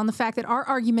capitalize on the fact that our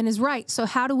argument is right? So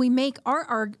how do we make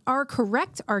our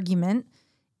correct argument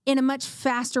in a much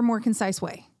faster, more concise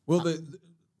way? Well,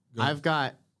 I've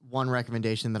got one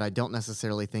recommendation that I don't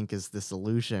necessarily think is the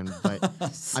solution, but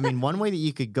I mean, one way that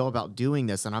you could go about doing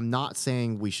this, and I'm not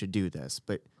saying we should do this,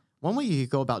 but one way you could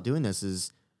go about doing this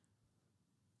is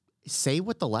say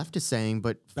what the left is saying,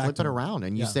 but flip it around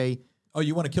and you say, oh,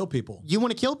 you want to kill people. You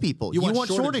want to kill people. You want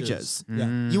shortages.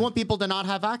 Yeah. You want people to not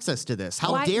have access to this.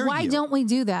 How dare you? Why don't we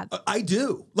do that? I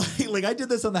do. Like I did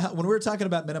this when we were talking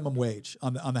about minimum wage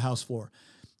on the House floor.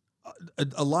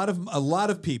 A lot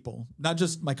of people, not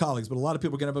just my colleagues, but a lot of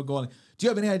people get up and going, do you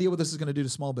have any idea what this is going to do to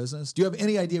small business? Do you have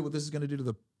any idea what this is going to do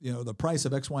to the price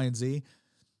of X, Y, and Z?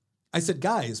 I said,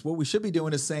 guys, what we should be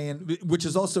doing is saying, which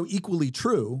is also equally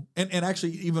true and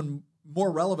actually even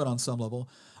more relevant on some level.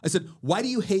 I said, why do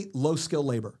you hate low skill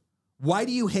labor? Why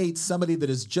do you hate somebody that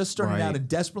is just starting out and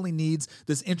desperately needs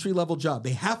this entry level job?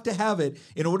 They have to have it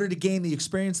in order to gain the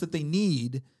experience that they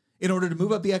need in order to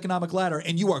move up the economic ladder,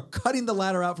 and you are cutting the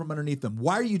ladder out from underneath them.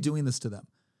 Why are you doing this to them?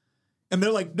 And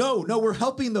they're like, no, we're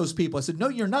helping those people. I said, no,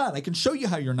 you're not. I can show you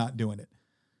how you're not doing it.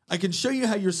 I can show you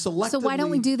how you're selectively. So why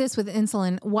don't we do this with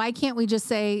insulin? Why can't we just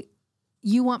say,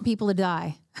 you want people to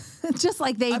die? Just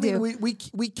like they do. I mean,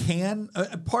 we can.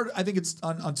 I think it's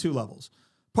on two levels.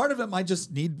 Part of it might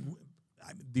just need.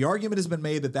 The argument has been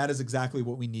made that is exactly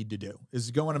what we need to do,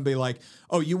 is go in and be like,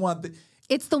 oh, you want the.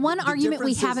 It's the one argument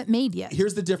we haven't made yet.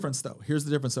 Here's the difference, though.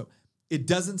 It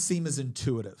doesn't seem as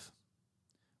intuitive,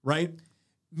 right?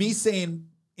 Me saying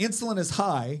insulin is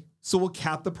high, so we'll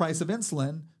cap the price of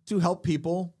insulin to help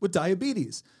people with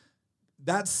diabetes.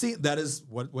 That is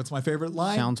what's my favorite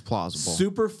line? Sounds plausible.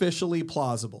 Superficially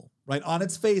plausible, right? On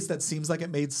its face, that seems like it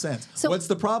made sense. So, what's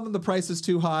the problem? The price is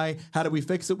too high. How do we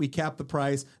fix it? We cap the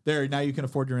price. There, now you can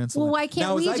afford your insulin. Well, why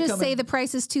can't we just say the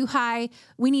price is too high?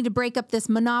 We need to break up this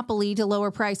monopoly to lower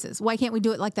prices. Why can't we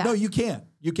do it like that? No, you can.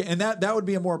 You can, and that would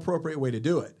be a more appropriate way to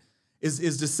do it.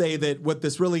 Is to say that what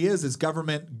this really is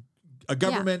government. A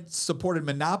government-supported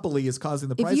monopoly is causing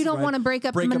the price. If you don't want to break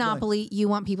up the monopoly, you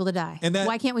want people to die. And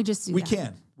why can't we just do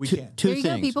that? We can. Two there you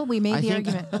things. go, people. We made the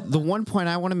argument. The one point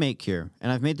I want to make here, and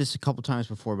I've made this a couple times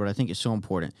before, but I think it's so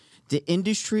important. The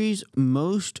industries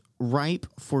most ripe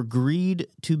for greed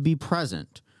to be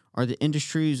present are the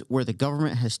industries where the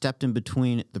government has stepped in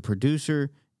between the producer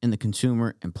and the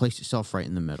consumer and placed itself right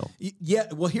in the middle. Yeah.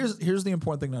 Well, here's the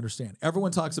important thing to understand.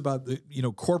 Everyone talks about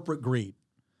corporate greed.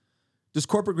 Does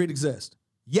corporate greed exist?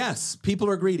 Yes, people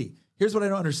are greedy. Here's what I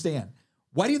don't understand.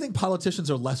 Why do you think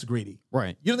politicians are less greedy?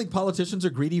 Right. You don't think politicians are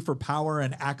greedy for power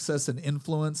and access and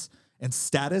influence and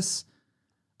status?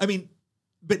 I mean,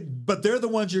 but they're the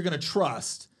ones you're going to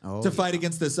trust to fight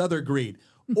against this other greed.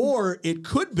 Or it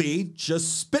could be,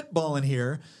 just spitballing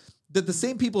here, that the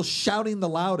same people shouting the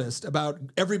loudest about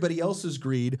everybody else's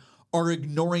greed are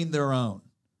ignoring their own.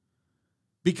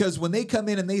 Because when they come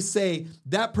in and they say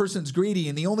that person's greedy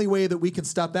and the only way that we can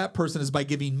stop that person is by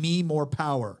giving me more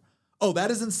power. Oh, that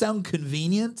doesn't sound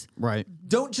convenient? Right.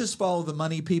 Don't just follow the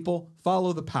money, people.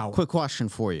 Follow the power. Quick question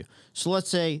for you. So let's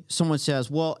say someone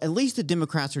says, well, at least the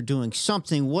Democrats are doing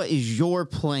something. What is your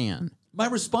plan? My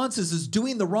response is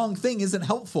doing the wrong thing isn't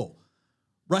helpful.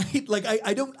 Right? Like,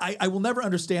 I will never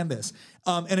understand this.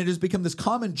 And it has become this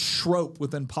common trope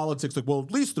within politics. Like, well,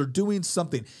 at least they're doing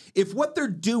something. If what they're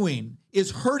doing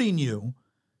is hurting you,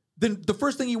 then the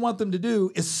first thing you want them to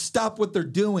do is stop what they're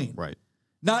doing. Right.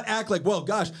 Not act like, well,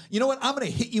 gosh, you know what? I'm going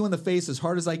to hit you in the face as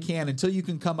hard as I can until you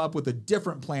can come up with a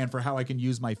different plan for how I can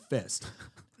use my fist.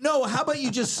 No, how about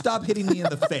you just stop hitting me in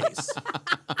the face?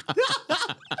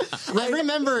 I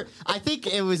remember, I think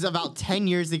it was about 10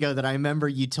 years ago that I remember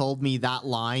you told me that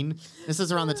line. This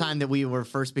is around the time that we were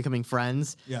first becoming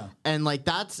friends. Yeah. And like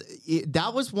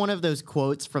that was one of those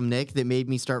quotes from Nick that made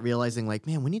me start realizing, like,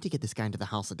 man, we need to get this guy into the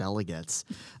House of Delegates.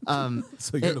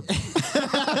 So you're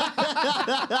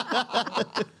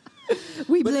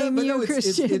We blame you,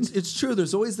 Christian. It's true.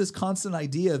 There's always this constant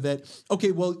idea that,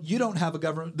 okay, well, you don't have a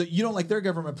government, that you don't like their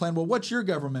government plan. Well, what's your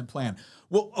government plan?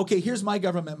 Well, okay, here's my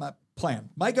government plan.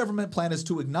 My government plan is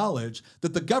to acknowledge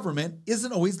that the government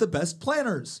isn't always the best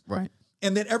planners. Right.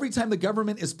 And that every time the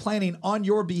government is planning on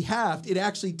your behalf, it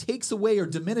actually takes away or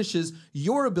diminishes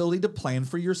your ability to plan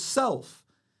for yourself.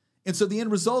 And so the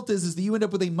end result is that you end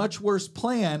up with a much worse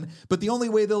plan, but the only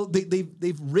way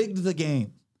they've rigged the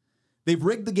game. They've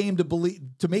rigged the game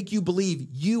to make you believe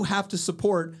you have to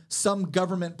support some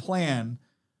government plan,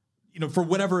 for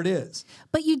whatever it is.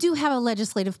 But you do have a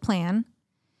legislative plan.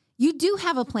 You do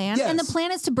have a plan, Yes. and the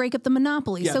plan is to break up the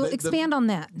monopoly. Yeah, so expand on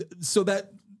that. So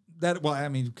that well, I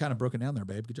mean, you kind of broke it down there,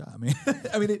 babe. Good job.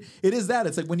 I mean, it is that.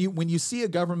 It's like when you see a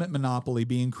government monopoly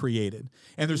being created,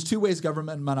 and there's two ways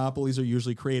government monopolies are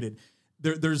usually created.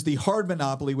 There's the hard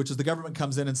monopoly, which is the government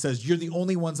comes in and says, you're the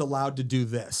only ones allowed to do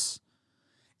this.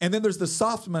 And then there's the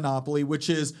soft monopoly, which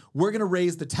is we're going to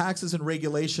raise the taxes and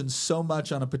regulations so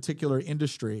much on a particular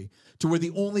industry to where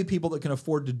the only people that can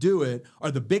afford to do it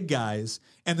are the big guys.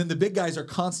 And then the big guys are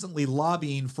constantly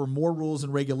lobbying for more rules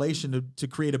and regulation to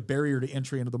create a barrier to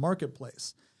entry into the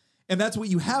marketplace. And that's what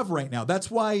you have right now. That's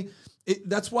why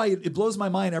it blows my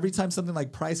mind every time something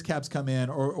like price caps come in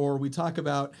or we talk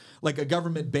about like a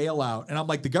government bailout. And I'm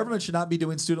like, the government should not be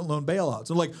doing student loan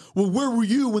bailouts. I'm like, well, where were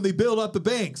you when they bailed out the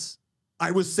banks? I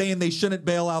was saying they shouldn't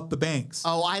bail out the banks.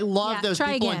 Oh, I love those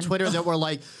people again. on Twitter that were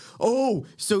like, "Oh,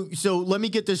 so let me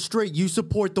get this straight. You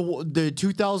support the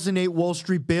 2008 Wall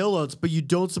Street bailouts, but you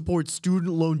don't support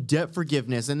student loan debt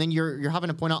forgiveness." And then you're having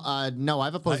to point out, "No,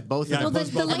 I've opposed both of them." Well,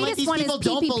 the latest one is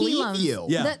PPP loans.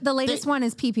 Yeah. The latest one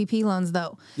is PPP loans,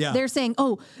 though. Yeah. They're saying,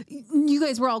 "Oh, you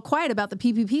guys were all quiet about the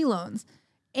PPP loans,"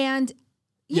 and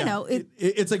you know,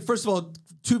 it's like, first of all,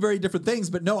 two very different things,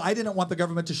 but no, I didn't want the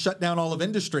government to shut down all of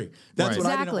industry. That's what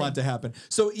I didn't want to happen.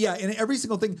 So yeah, in every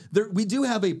single thing, we do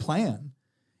have a plan.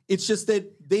 It's just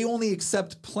that they only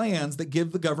accept plans that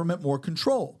give the government more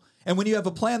control. And when you have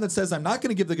a plan that says, I'm not going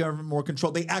to give the government more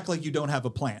control, they act like you don't have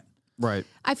a plan. Right.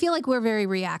 I feel like we're very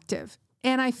reactive.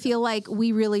 And I feel like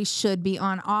we really should be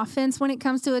on offense when it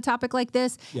comes to a topic like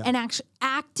this and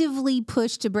actively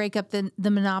push to break up the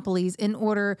monopolies in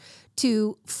order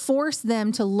to force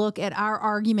them to look at our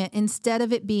argument instead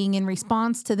of it being in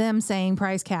response to them saying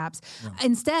price caps. Yeah.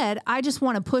 Instead, I just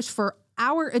want to push for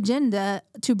our agenda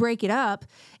to break it up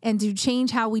and to change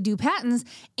how we do patents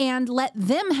and let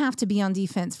them have to be on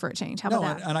defense for a change. How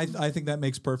about that? And I think that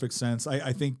makes perfect sense.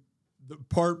 I think the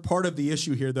part of the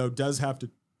issue here, though, does have to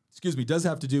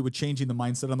do with changing the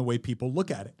mindset on the way people look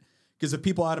at it. Because if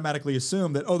people automatically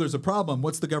assume that, oh, there's a problem,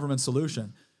 what's the government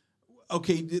solution?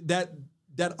 Okay, that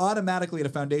automatically at a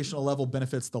foundational level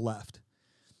benefits the left.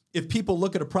 If people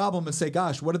look at a problem and say,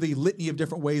 gosh, what are the litany of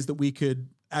different ways that we could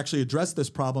actually address this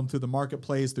problem through the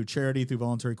marketplace, through charity, through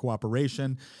voluntary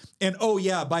cooperation, and oh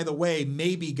yeah, by the way,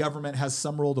 maybe government has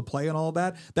some role to play in all of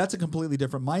that, that's a completely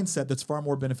different mindset that's far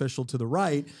more beneficial to the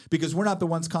right because we're not the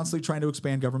ones constantly trying to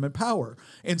expand government power.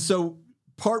 And so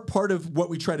part of what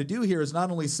we try to do here is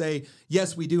not only say,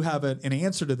 yes, we do have an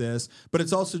answer to this, but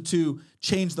it's also to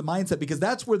change the mindset because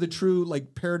that's where the true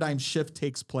paradigm shift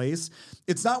takes place.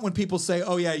 It's not when people say,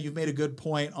 oh yeah, you've made a good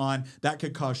point on that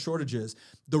could cause shortages.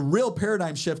 The real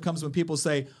paradigm shift comes when people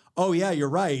say, oh yeah, you're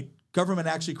right. Government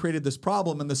actually created this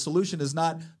problem and the solution is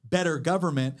not better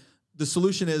government. The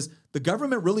solution is the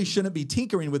government really shouldn't be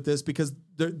tinkering with this because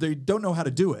they don't know how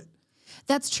to do it.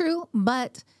 That's true,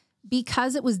 but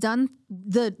because it was done,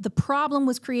 the problem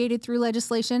was created through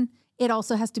legislation. It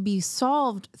also has to be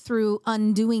solved through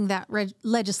undoing that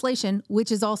legislation,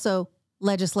 which is also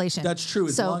legislation. That's true,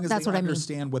 as long as they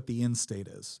understand what the end state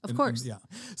is. Of course. Yeah.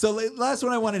 So last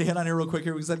one I wanted to hit on here real quick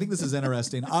here because I think this is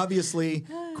interesting. Obviously,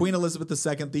 Queen Elizabeth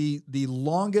II, the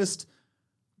longest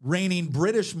reigning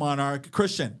British monarch.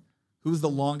 Christian, who's the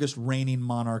longest reigning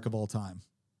monarch of all time?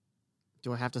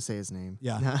 Do I have to say his name?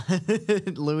 Yeah.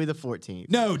 Louis XIV.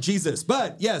 No, Jesus.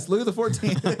 But yes, Louis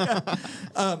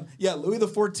XIV. Yeah, Louis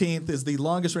XIV is the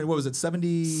longest reign. What was it,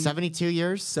 72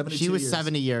 years? 72 She was years.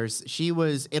 70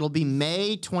 years. It'll be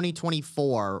May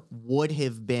 2024 would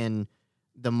have been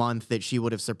the month that she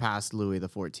would have surpassed Louis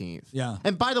XIV. Yeah.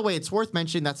 And by the way, it's worth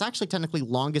mentioning that's actually technically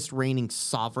longest reigning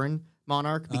sovereign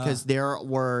monarch because there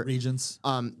were regents.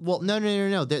 Well,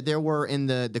 no. There were in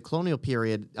the colonial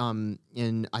period.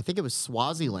 In I think it was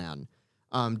Swaziland.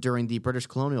 During the British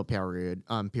colonial period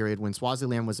when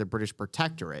Swaziland was a British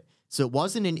protectorate. So it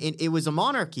wasn't it was a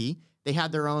monarchy. They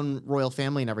had their own royal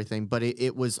family and everything, but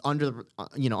it was under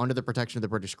the protection of the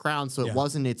British crown. So it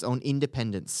wasn't its own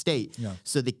independent state. Yeah.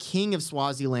 So the king of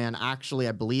Swaziland actually,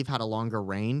 I believe, had a longer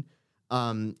reign.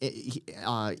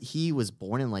 He was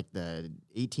born in like the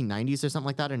 1890s or something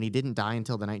like that, and he didn't die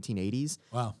until the 1980s.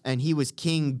 Wow. And he was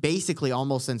king basically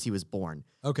almost since he was born.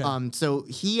 Okay. So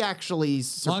he actually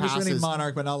surpasses Longest reigning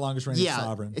monarch, but not longest reigning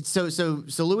sovereign. So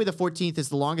Louis XIV is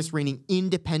the longest reigning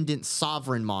independent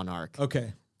sovereign monarch.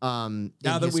 Okay. In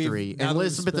history, and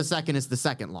Elizabeth II is the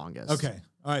second longest. Okay.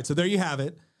 All right. So there you have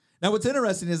it. Now, what's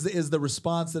interesting is the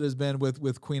response that has been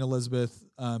with Queen Elizabeth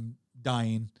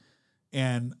dying.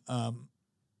 And, I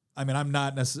mean, I'm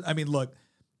not necessarily, I mean, look,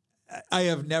 I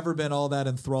have never been all that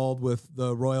enthralled with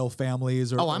the royal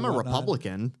families. I'm a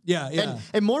Republican. Yeah. Yeah. And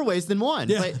in more ways than one.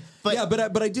 Yeah.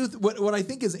 But I do, what I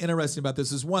think is interesting about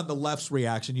this is one, the left's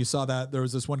reaction. You saw that there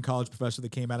was this one college professor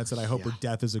that came out and said, I hope her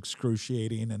death is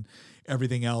excruciating and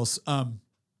everything else. And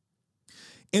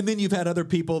then you've had other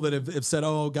people that have said,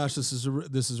 oh gosh, this is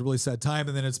a really sad time.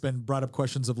 And then it's been brought up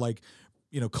questions of like,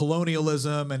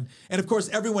 colonialism. And of course,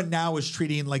 everyone now is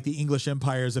treating like the English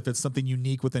Empire as if it's something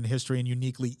unique within history and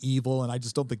uniquely evil. And I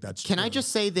just don't think that's true. Can I just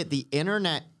say that the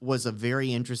internet was a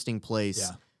very interesting place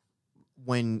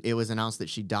when it was announced that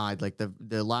she died? Like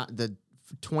the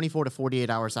 24 to 48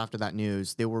 hours after that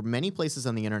news, there were many places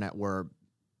on the internet where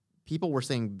people were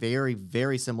saying very,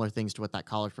 very similar things to what that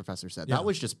college professor said. Yeah. That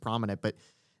was just prominent, but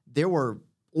there were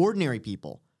ordinary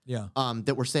people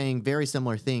that were saying very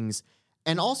similar things.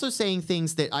 And also saying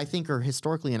things that I think are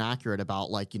historically inaccurate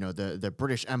about, like, the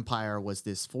British Empire was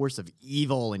this force of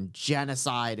evil and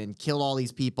genocide and killed all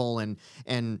these people.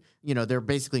 And they're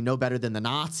basically no better than the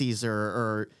Nazis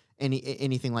or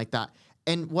anything like that.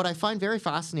 And what I find very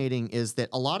fascinating is that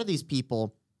a lot of these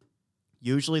people,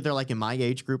 usually they're like in my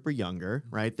age group or younger,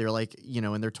 right? They're like,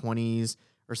 in their 20s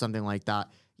or something like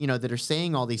that, that are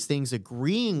saying all these things,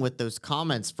 agreeing with those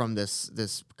comments from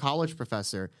this college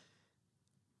professor.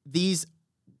 These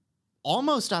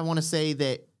almost, I want to say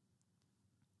that.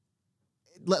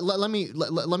 Let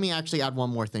me actually add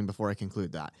one more thing before I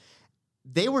conclude that.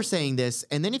 They were saying this,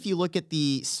 and then if you look at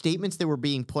the statements that were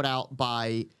being put out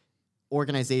by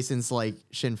organizations like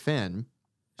Sinn Féin,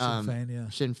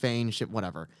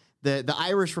 whatever, the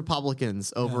Irish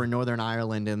Republicans over in Northern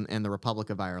Ireland and the Republic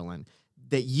of Ireland,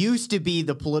 that used to be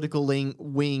the political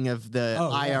wing of the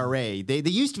IRA. Yeah.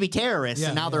 They used to be terrorists,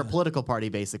 and now they're a political party,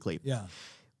 basically. Yeah.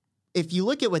 If you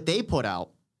look at what they put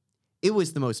out, it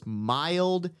was the most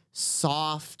mild,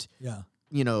 soft,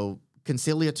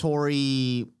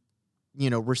 conciliatory,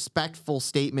 respectful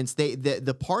statements.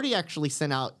 The party actually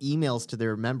sent out emails to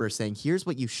their members saying, here's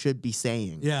what you should be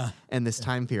saying in this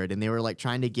time period. And they were like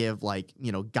trying to give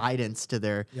guidance to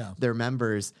their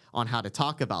members on how to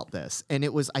talk about this. And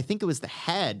I think it was the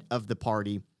head of the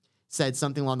party said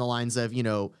something along the lines of,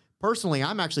 personally,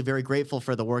 I'm actually very grateful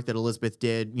for the work that Elizabeth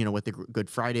did, with the Good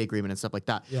Friday Agreement and stuff like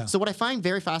that. Yeah. So what I find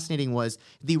very fascinating was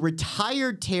the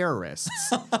retired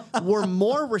terrorists were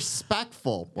more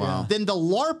respectful than the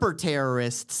LARPer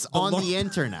terrorists on the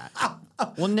internet.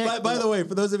 Well, Nick, by the way,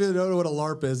 for those of you that don't know what a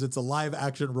LARP is, it's a live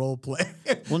action role play.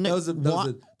 Well, Nick,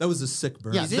 that was a sick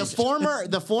burn. Yeah,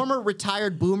 the former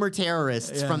retired boomer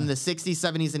terrorists from the 60s,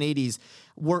 70s, and 80s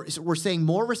were saying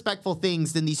more respectful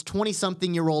things than these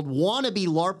 20-something-year-old wannabe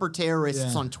LARPer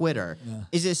terrorists on Twitter. Yeah.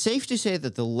 Is it safe to say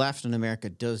that the left in America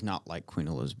does not like Queen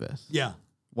Elizabeth? Yeah.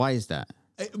 Why is that?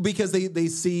 Because they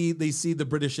see the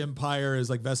British Empire as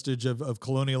like vestige of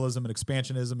colonialism and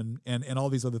expansionism and all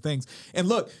these other things. And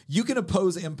look, you can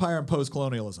oppose empire and oppose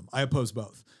colonialism. I oppose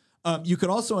both. You can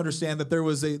also understand that there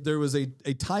was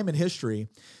a time in history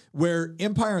where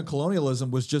empire and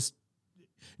colonialism was just,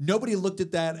 nobody looked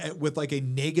at that with like a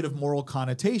negative moral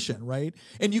connotation, right?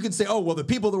 And you can say, oh, well, the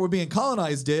people that were being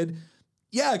colonized did.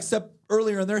 Yeah, except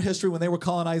earlier in their history when they were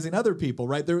colonizing other people,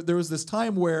 right? There was this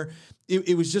time where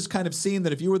it was just kind of seen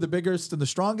that if you were the biggest and the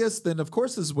strongest, then of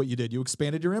course this is what you did. You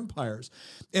expanded your empires.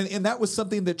 And that was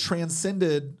something that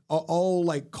transcended all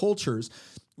like cultures.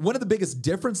 One of the biggest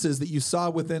differences that you saw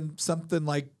within something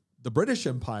like the British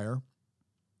Empire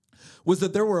was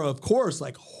that there were, of course,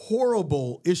 like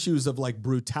horrible issues of like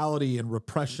brutality and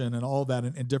repression and all that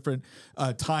in different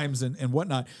times and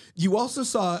whatnot. You also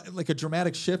saw like a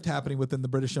dramatic shift happening within the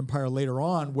British Empire later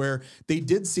on where they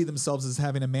did see themselves as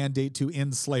having a mandate to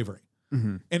end slavery.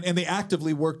 Mm-hmm. And they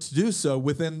actively worked to do so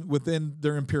within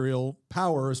their imperial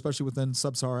power, especially within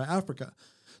sub-Saharan Africa.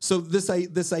 So this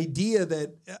idea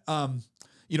that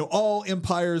all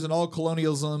empires and all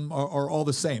colonialism are all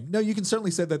the same. No, you can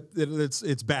certainly say that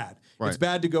it's bad. Right. It's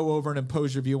bad to go over and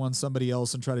impose your view on somebody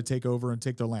else and try to take over and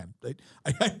take their land.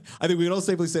 I think we can all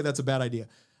safely say that's a bad idea.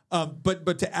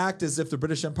 But to act as if the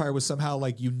British Empire was somehow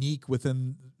like unique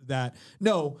within that,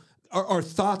 no. our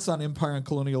thoughts on empire and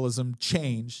colonialism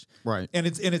changed. Right. And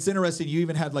it's interesting. You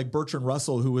even had like Bertrand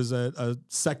Russell, who was a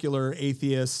secular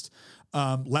atheist,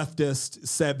 leftist,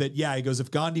 said that, yeah, he goes,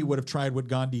 if Gandhi would have tried what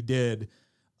Gandhi did,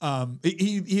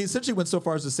 he essentially went so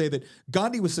far as to say that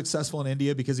Gandhi was successful in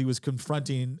India because he was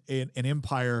confronting an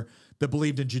empire that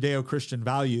believed in Judeo-Christian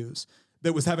values,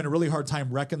 that was having a really hard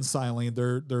time reconciling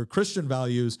their Christian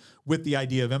values with the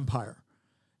idea of empire.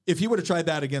 If he would have tried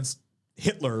that against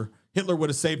Hitler would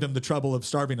have saved him the trouble of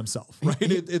starving himself, right?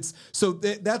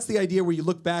 That's the idea where you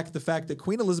look back at the fact that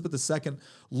Queen Elizabeth II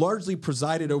largely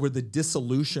presided over the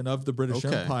dissolution of the British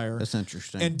Empire. That's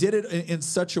interesting. And did it in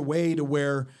such a way to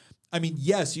where, I mean,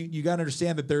 yes, you got to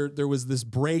understand that there was this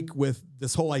break with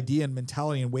this whole idea and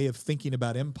mentality and way of thinking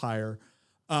about empire.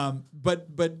 But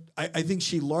I think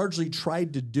she largely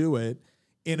tried to do it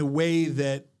in a way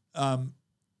that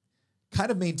kind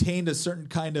of maintained a certain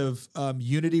kind of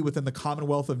unity within the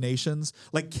Commonwealth of Nations.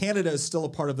 Like Canada is still a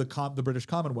part of the British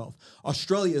Commonwealth.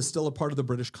 Australia is still a part of the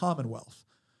British Commonwealth,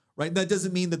 right? That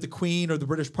doesn't mean that the Queen or the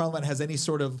British Parliament has any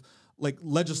sort of like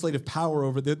legislative power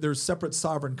over there's separate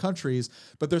sovereign countries,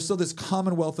 but there's still this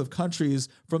Commonwealth of countries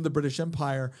from the British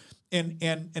Empire. And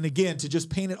again, to just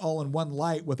paint it all in one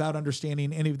light without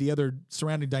understanding any of the other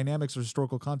surrounding dynamics or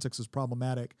historical context is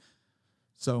problematic.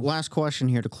 So last question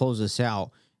here to close this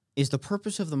out. Is the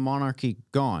purpose of the monarchy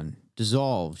gone,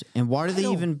 dissolved? And why do they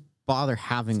even bother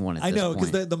having one at this point? I know,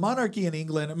 because the monarchy in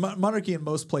England, monarchy in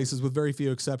most places, with very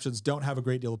few exceptions, don't have a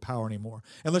great deal of power anymore,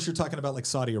 unless you're talking about like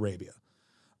Saudi Arabia.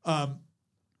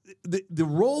 The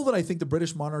role that I think the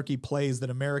British monarchy plays that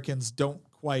Americans don't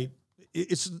quite,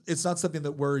 it's not something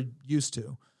that we're used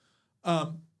to.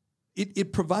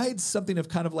 It provides something of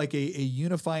kind of like a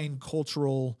unifying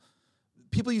cultural,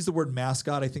 people use the word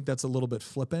mascot. I think that's a little bit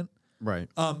flippant. Right.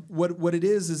 What it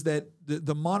is that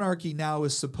the monarchy now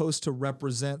is supposed to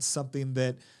represent something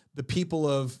that the people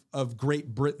of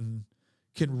Great Britain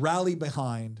can rally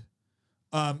behind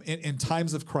in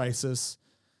times of crisis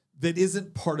that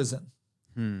isn't partisan,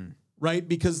 right?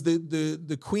 Because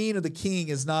the Queen or the King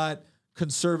is not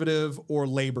conservative or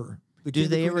labor. Do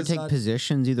they ever take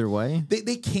positions either way?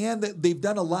 They can. They've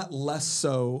done a lot less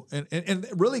so. And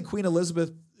really, Queen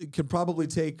Elizabeth can probably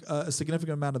take a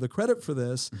significant amount of the credit for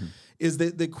this, is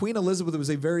that Queen Elizabeth was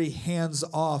a very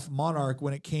hands-off monarch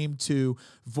when it came to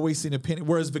voicing opinion,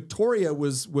 whereas Victoria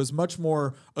was much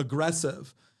more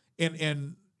aggressive.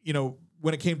 And you know,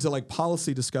 when it came to like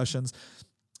policy discussions,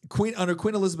 under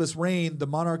Queen Elizabeth's reign, the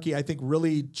monarchy, I think,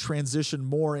 really transitioned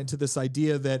more into this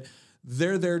idea that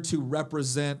they're there to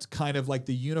represent kind of like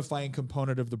the unifying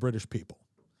component of the British people.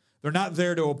 They're not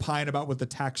there to opine about what the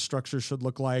tax structure should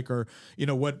look like or, you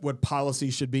know, what policy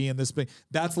should be in this.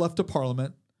 That's left to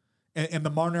Parliament. And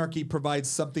the monarchy provides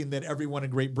something that everyone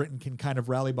in Great Britain can kind of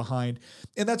rally behind.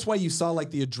 And that's why you saw like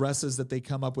the addresses that they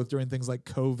come up with during things like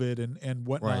COVID and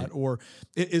whatnot, right. Or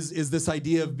is this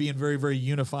idea of being very, very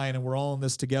unifying and we're all in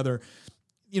this together.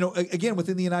 You know, again,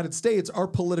 within the United States, our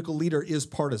political leader is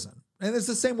partisan. And it's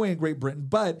the same way in Great Britain,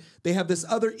 but they have this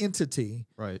other entity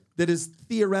that is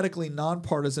theoretically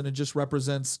nonpartisan and just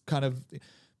represents kind of,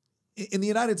 in the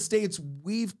United States,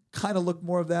 we've kind of looked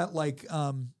more of that like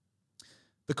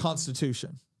the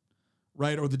Constitution,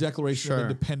 right? Or the Declaration of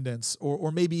Independence,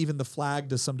 or maybe even the flag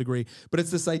to some degree. But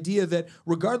it's this idea that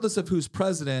regardless of who's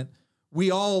president, we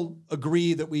all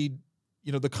agree that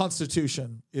the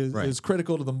Constitution is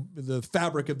critical to the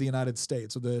fabric of the United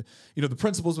States, or the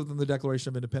principles within the Declaration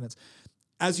of Independence.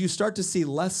 As you start to see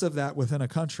less of that within a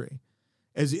country,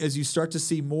 as you start to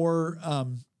see more,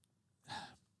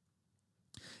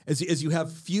 as you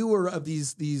have fewer of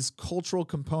these cultural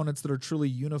components that are truly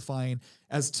unifying,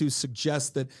 as to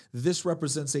suggest that this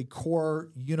represents a core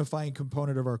unifying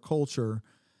component of our culture,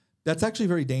 that's actually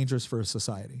very dangerous for a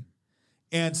society.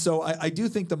 And so I do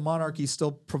think the monarchy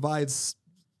still provides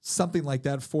something like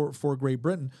that for Great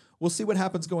Britain. We'll see what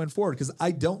happens going forward, because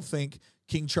I don't think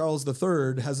King Charles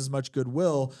III has as much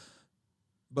goodwill,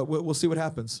 but we'll see what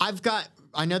happens.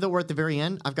 I know that we're at the very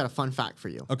end. I've got a fun fact for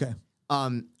you. Okay.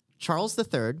 Charles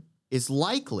III is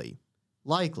likely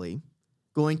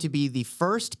going to be the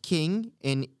first king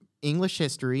in English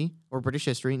history or British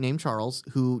history named Charles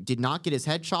who did not get his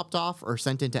head chopped off or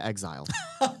sent into exile.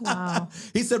 Wow.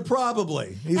 He said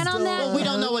probably. And on that Well, we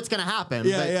don't know what's going to happen.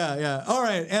 Yeah. All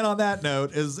right. And on that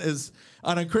note, is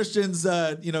on a Christian's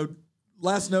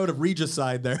last note of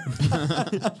Regicide there.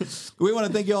 We want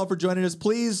to thank you all for joining us.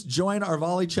 Please join our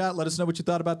Volley chat. Let us know what you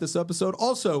thought about this episode.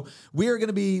 Also, we are going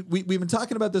to be, we've been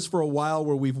talking about this for a while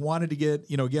where we've wanted to get,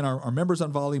 again, our members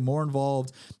on Volley more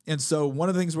involved. And so one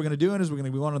of the things we're going to do is we're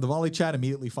going to be on the Volley chat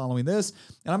immediately following this.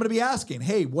 And I'm going to be asking,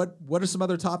 hey, what are some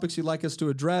other topics you'd like us to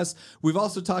address? We've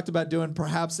also talked about doing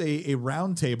perhaps a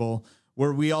round table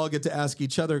where we all get to ask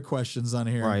each other questions on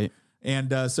here. Right.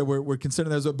 And so we're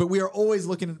considering those, but we are always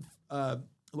looking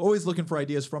for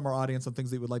ideas from our audience on things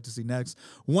that you would like to see next.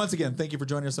 Once again, thank you for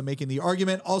joining us on Making the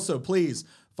Argument. Also, please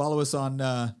follow us on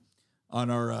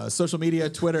our social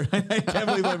media, Twitter. I can't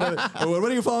believe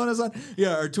what are you following us on?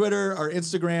 Yeah, our Twitter, our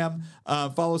Instagram.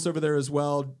 Follow us over there as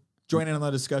well. Join in on the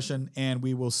discussion, and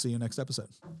we will see you next episode.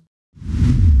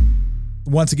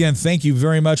 Once again, thank you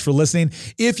very much for listening.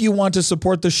 If you want to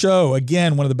support the show,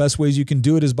 again, one of the best ways you can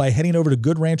do it is by heading over to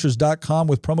goodranchers.com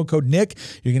with promo code Nick.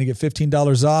 You're going to get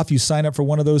 $15 off. You sign up for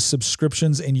one of those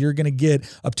subscriptions and you're going to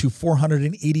get up to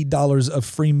 $480 of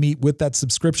free meat with that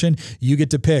subscription. You get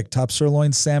to pick top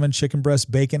sirloin, salmon, chicken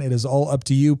breast, bacon. It is all up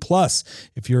to you. Plus,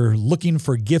 if you're looking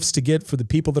for gifts to get for the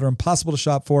people that are impossible to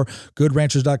shop for,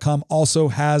 goodranchers.com also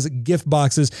has gift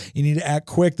boxes. You need to act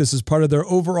quick. This is part of their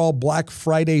overall Black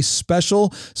Friday special.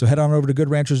 So head on over to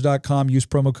goodranchers.com, use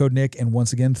promo code Nick, and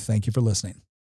once again, thank you for listening.